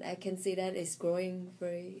 And I can see that it's growing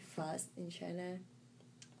very fast in China.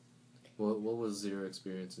 What was your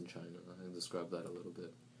experience in China? Describe that a little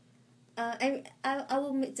bit. I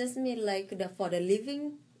will just mean like for the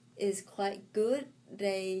living is quite good.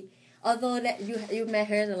 Although that you may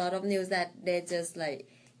hear a lot of news that they just like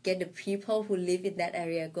get the people who live in that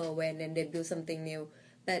area go away and then they do something new.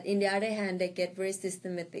 But in the other hand, they get very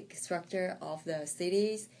systematic structure of the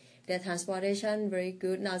cities. Their transportation very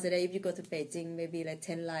good. Now today, if you go to Beijing, maybe like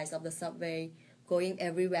 10 lines of the subway going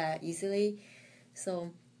everywhere easily.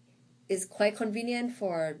 So it's quite convenient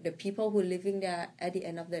for the people who living there. At the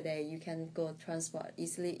end of the day, you can go transport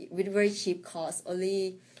easily with very cheap cost,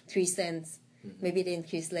 only 3 cents. Maybe they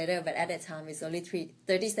increase later, but at that time it's only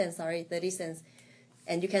 30 cents.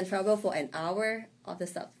 And you can travel for an hour of the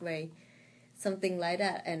subway, something like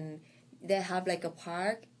that. And they have like a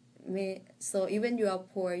park. So even you are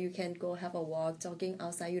poor, you can go have a walk, jogging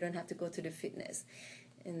outside. You don't have to go to the fitness.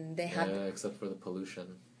 And they have except for the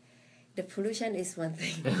pollution. The pollution is one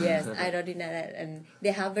thing. Yes, I don't deny that. And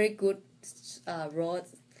they have very good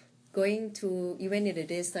roads. Going to even in the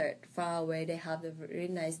desert far away, they have a very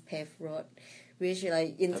nice paved road, which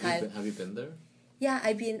like in Thailand. Have you been there? Yeah,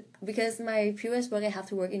 I've been, because my previous work I have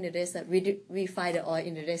to work in the desert. We find the oil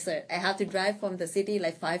in the desert. I have to drive from the city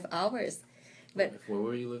like 5 hours. But where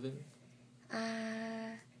were you living?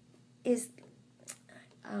 It's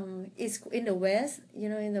in the west.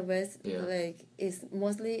 In the west, like it's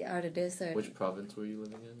mostly the desert. Which province were you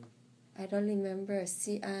living in? I don't remember.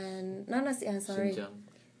 Xi'an. No, not Xi'an. Sorry.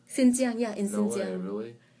 Xinjiang. Yeah, in No Xinjiang. way,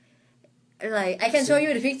 really? Like I can show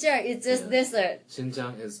you the picture. It's just desert.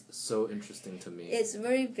 Xinjiang is so interesting to me. It's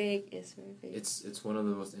very big. It's one of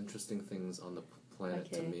the most interesting things on the planet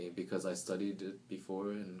to me because I studied it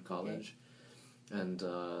before in college. And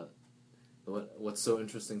what's so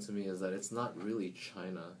interesting to me is that it's not really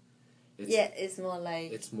China. It's more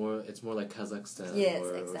like it's more like Kazakhstan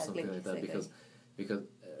or something like that because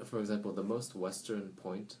for example the most western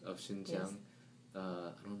point of Xinjiang, I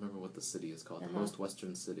don't remember what the city is called. The most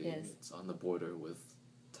western city. It's on the border with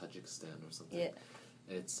Tajikistan or something. Yeah.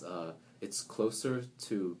 It's closer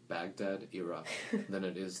to Baghdad, Iraq, than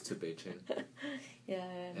it is to Beijing.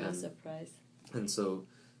 I'm not surprised. And so.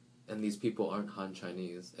 And these people aren't Han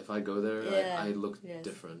Chinese. If I go there, Yeah. I look Yes.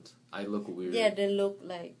 different. I look weird. Yeah, they look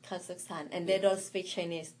like Kazakhstan, and they Yeah. don't speak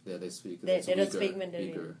Chinese. Yeah, they speak. They it's don't Uyghur, speak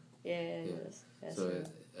Mandarin. Uyghur. Yeah, Yeah. yes, that's So,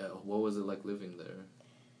 true. what was it like living there?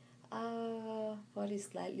 What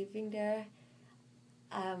is like living there?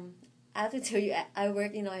 I have to tell you, I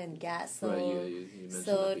work in oil and gas, so Right, you mentioned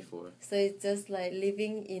so- that before. so it's just like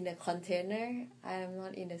living in a container. I am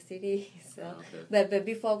not in the city, so Ah, okay. but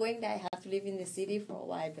before going there, I have to live in the city for a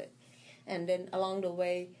while. And then along the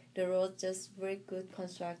way, the road just very good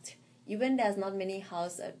construct. Even there's not many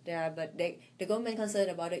houses out there, but the government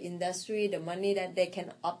concerned about the industry, the money that they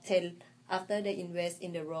can obtain after they invest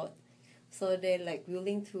in the road. So they're like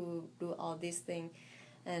willing to do all these things,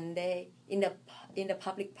 and they in the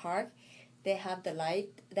public park, they have the light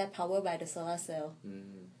that powered by the solar cell,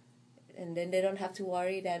 and then they don't have to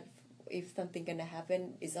worry that if something gonna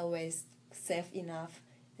happen, it's always safe enough.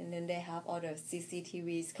 And then they have all the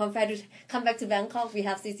CCTVs. Come back to Bangkok, we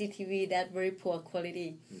have CCTV that very poor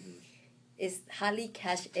quality. It's hardly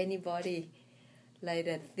catch anybody, like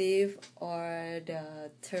the thief or the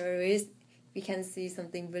terrorist. We can see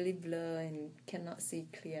something really blur and cannot see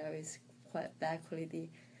clear. It's quite bad quality.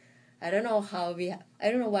 I don't know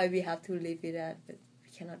why we have to live with that, but we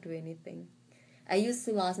cannot do anything. I used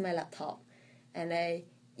to lose my laptop, and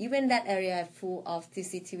even that area full of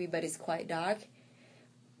CCTV, but it's quite dark.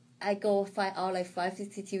 I go find out like 5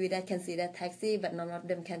 CCTV that can see that taxi, but none of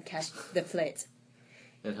them can catch the plate.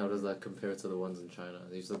 And how does that compare to the ones in China?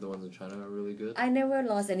 You said the ones in China are really good? I never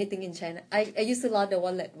lost anything in China. I used to lose the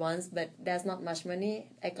wallet once, but there's not much money.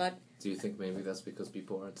 Do you think maybe that's because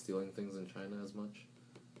people aren't stealing things in China as much?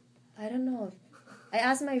 I don't know. I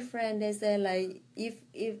asked my friend, they said like, if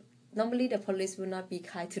normally the police will not be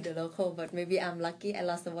kind to the local, but maybe I'm lucky I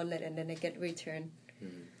lost the wallet and then I get returned.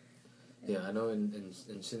 Yeah, I know in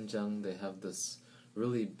Xinjiang they have this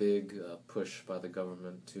really big push by the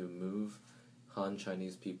government to move Han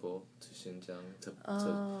Chinese people to Xinjiang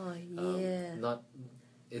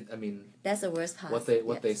I mean, that's the worst part.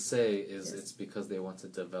 what they say is it's because they want to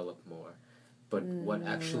develop more. But what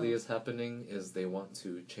actually is happening is they want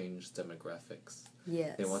to change demographics.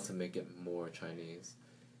 Yes. They want to make it more Chinese.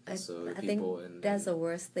 I People think that's the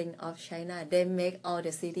worst thing of China. They make all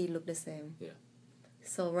the city look the same. Yeah.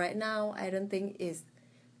 So right now, I don't think it's...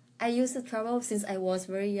 I used to travel since I was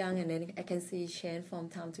very young, and then I can see change from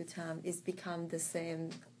time to time. It's become the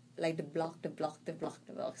same, like the block.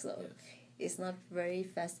 So it's not very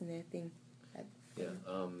fascinating. Yeah.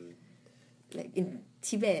 Like in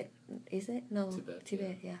Tibet, is it? No,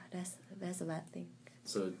 Tibet, yeah, that's a bad thing.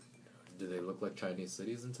 So, do they look like Chinese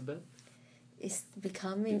cities in Tibet? It's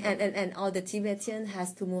becoming, and all the Tibetan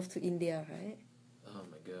has to move to India, right? Oh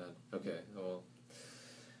my god. Okay, well,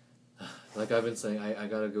 like I've been saying, I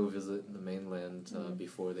gotta go visit the mainland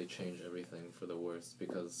before they change everything for the worse,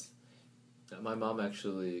 because my mom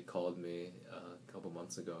actually called me a couple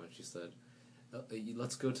months ago and she said,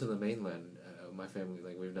 let's go to the mainland. My family,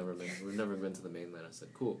 like, we've never been to the mainland. I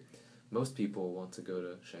said, cool. Most people want to go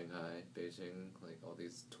to Shanghai, Beijing, like all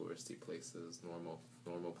these touristy places, normal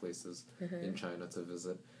places in China to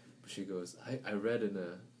visit. But she goes, I read in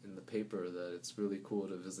the paper that it's really cool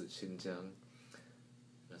to visit Xinjiang.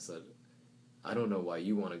 I said, I don't know why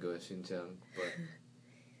you want to go to Xinjiang, but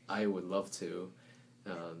I would love to.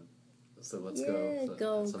 So let's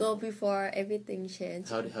go. Go before everything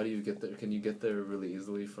changes. How do you get there? Can you get there really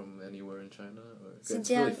easily from anywhere in China? Or, Xinjiang, it's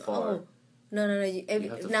really far. Oh, no. You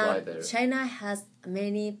have to now fly there. China has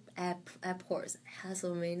many airports. Has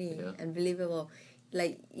so many, unbelievable.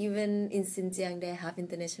 Like even in Xinjiang, they have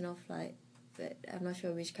international flight, but I'm not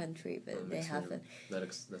sure which country. But they have it.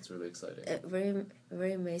 That's really exciting. Very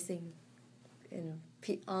very amazing, and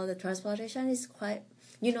all the transportation is quite.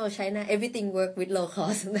 China, everything work with low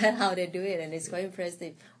cost. That's how they do it, and it's quite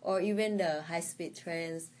impressive. Or even the high-speed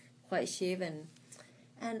trains, quite cheap and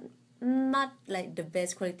not like the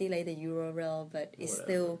best quality like the Eurorail, but it's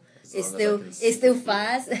still fast. It's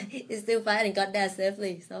still fast and got there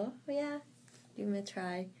safely. So yeah, you may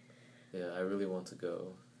try. Yeah, I really want to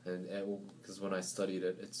go, and because when I studied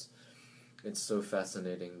it, it's so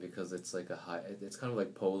fascinating because it's like it's kind of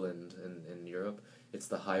like Poland in Europe. It's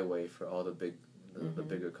the highway for all the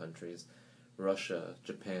bigger countries. Russia,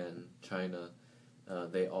 Japan, China,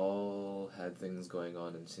 they all had things going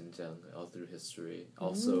on in Xinjiang all through history.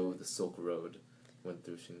 Also, the Silk Road went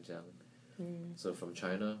through Xinjiang. So from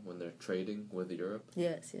China, when they're trading with Europe,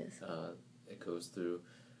 yes, it goes through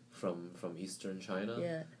from eastern China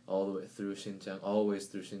yeah. all the way through Xinjiang, always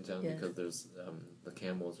through Xinjiang, Yes. because there's the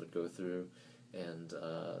camels would go through, and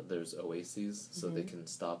there's oases, so they can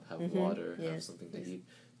stop, have water, have Yes, something to yes. eat,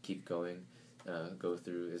 keep going. It goes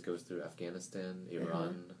through Afghanistan,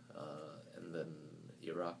 Iran, and then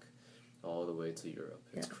Iraq, all the way to Europe.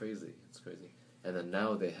 It's crazy. It's crazy. And then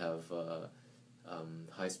now they have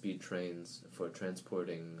high-speed trains for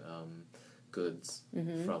transporting goods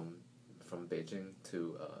from Beijing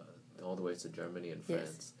to all the way to Germany and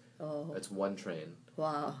France. Oh. It's one train.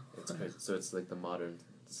 Wow. It's crazy. So it's like the modern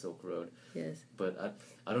Silk Road. Yes. But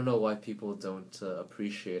I don't know why people don't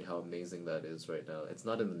appreciate how amazing that is right now. It's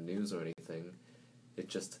not in the news or anything. It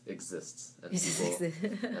just exists, and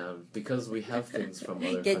people because we have things from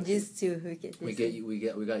other countries. We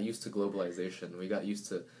got used to globalization. We got used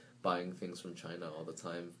to buying things from China all the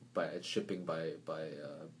time, shipping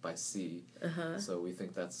by sea. So we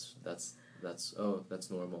think that's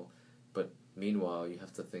normal. But meanwhile, you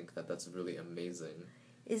have to think that that's really amazing.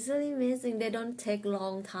 It's really amazing. They don't take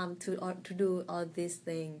long time to do all these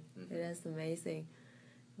things. That's amazing.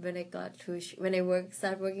 When I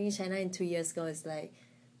started working in China 2 years ago, it's like,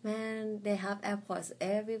 man, they have airports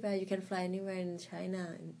everywhere. You can fly anywhere in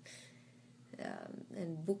China,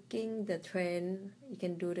 and booking the train, you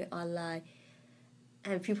can do it online,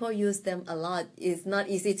 and people use them a lot. It's not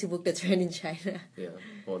easy to book the train in China. Yeah,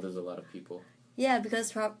 well, there's a lot of people. Yeah,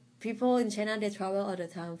 because people in China, they travel all the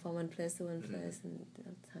time from one place to one place and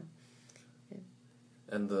all the time. Yeah.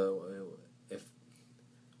 And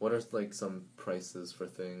what are like some prices for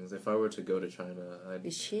things? If I were to go to China, Be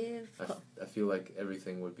cheap. I feel like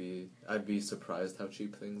everything would be. I'd be surprised how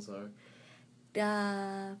cheap things are.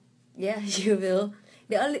 Yeah, you will.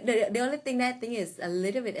 The only thing that I think is a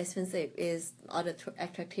little bit expensive is all the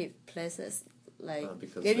attractive places. Like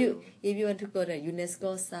if you want to go to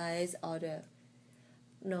UNESCO sites or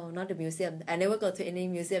not the museum. I never go to any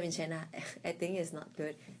museum in China. I think it's not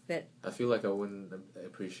good. But I feel like I wouldn't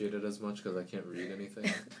appreciate it as much because I can't read anything.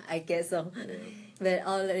 I guess so. Yeah. But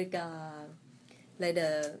all like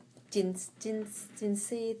the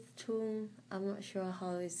Jinsi tomb. I'm not sure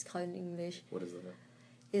how it's called in English. What is that?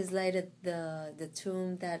 It's like the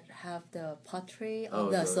tomb that have the pottery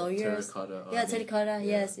of the soldiers. Terracotta. Yeah, terracotta.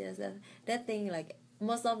 Yeah. Yes. That thing, like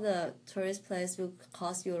most of the tourist place will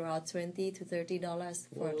cost you around $20 to $30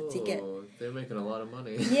 for the ticket. They're making a lot of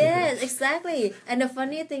money. Yes, exactly. And the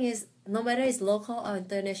funny thing is, no matter it's local or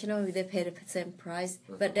international, they pay the same price.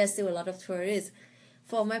 But there's still a lot of tourists.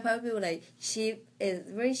 For my part, people like cheap is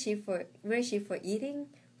very cheap for eating,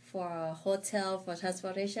 for hotel, for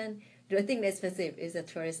transportation. The thing that's expensive is a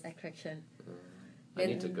tourist attraction. I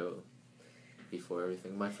need to go before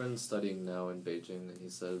everything. My friend's studying now in Beijing, and he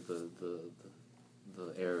said the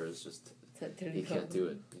air is just he can't do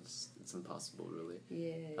it. It's impossible, really.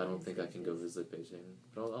 Yeah. I don't think I can go visit Beijing,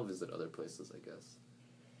 but I'll visit other places, I guess.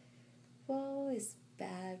 Well, it's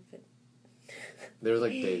bad, but there are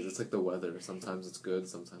like days. It's like the weather. Sometimes it's good,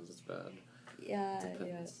 sometimes it's bad. Yeah,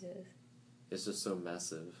 Depends. yes. It's just so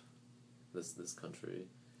massive. This country.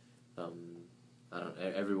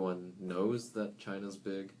 Everyone knows that China's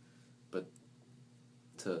big, but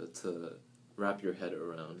to wrap your head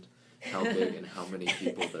around how big and how many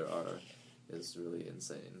people there are is really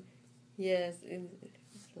insane. Yes,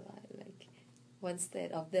 it's like one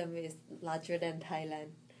state of them is larger than Thailand.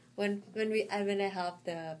 When I have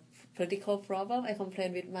the political problem, I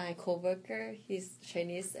complain with my coworker. He's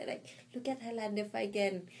Chinese. I like, look at Thailand, they fight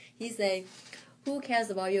again. He say, who cares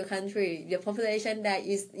about your country? Your population that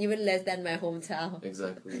is even less than my hometown.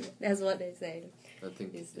 Exactly. That's what they say. I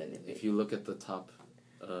think if you look at the top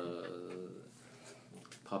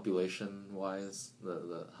population-wise,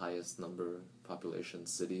 the highest number population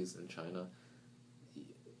cities in China,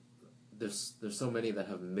 there's so many that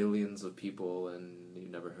have millions of people and you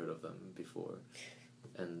never heard of them before.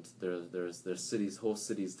 And there's whole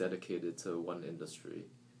cities dedicated to one industry.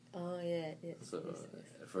 Oh yeah, yes. So, yes.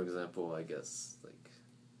 For example, I guess like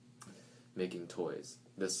making toys.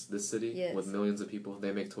 This city Yes. with millions of people,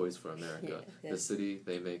 they make toys for America. Yes. This city,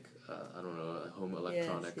 they make home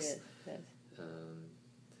electronics. Yes.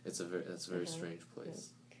 It's a very strange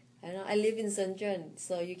place. I know. I live in Shenzhen,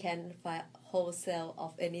 so you can find wholesale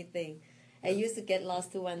of anything. I used to get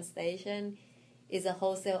lost to one station. It's a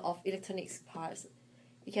wholesale of electronics parts.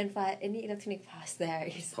 You can find any electronic parts there.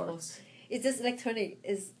 It's just electronic.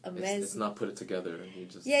 It's amazing. It's not put it together.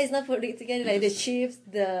 It's not put it together. Like the chips,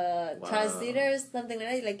 the transceivers, something like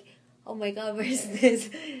that. Like, oh my god, where is this?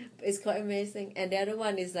 It's quite amazing. And the other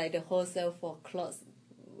one is like the wholesale for clothes,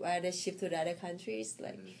 where they ship to the other countries.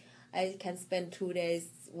 Like, I can spend 2 days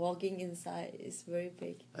walking inside. It's very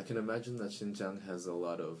big. I can imagine that Xinjiang has a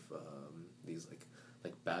lot of these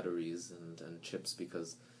like batteries and chips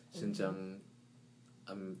because Xinjiang,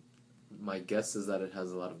 my guess is that it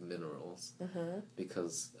has a lot of minerals,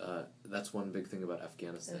 because that's one big thing about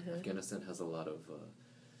Afghanistan. Afghanistan has a lot of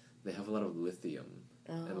they have a lot of lithium,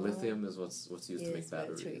 and lithium is what's used to make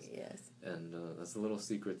batteries. Battery, yes. And that's a little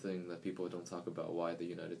secret thing that people don't talk about, why the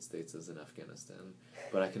United States is in Afghanistan.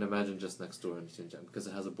 But I can imagine just next door in Xinjiang, because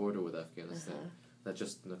it has a border with Afghanistan, that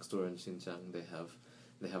just next door in Xinjiang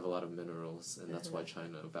they have a lot of minerals, and that's why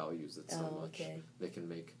China values it so much. Okay. They can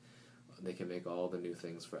make all the new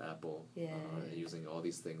things for Apple, using all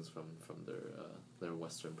these things from their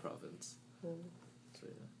western province. So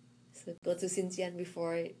yeah. So go to Xinjiang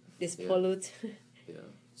before this pollute. Yeah.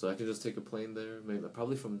 So I can just take a plane there. Maybe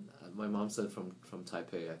probably from. My mom said from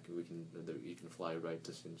Taipei. You can fly right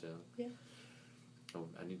to Xinjiang. Yeah. Oh,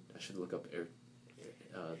 I should look up the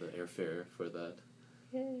airfare for that.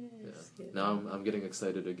 Yes. Yeah. Now I'm getting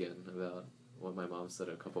excited again about what my mom said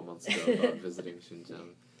a couple months ago about visiting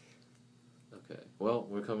Xinjiang. Okay. Well,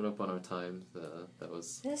 we're coming up on our time.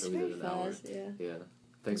 That's we did very an hour. fast. Yeah. Yeah.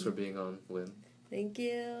 Thanks for being on, Lynn. Thank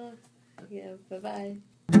you. Yeah. Bye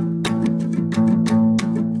bye.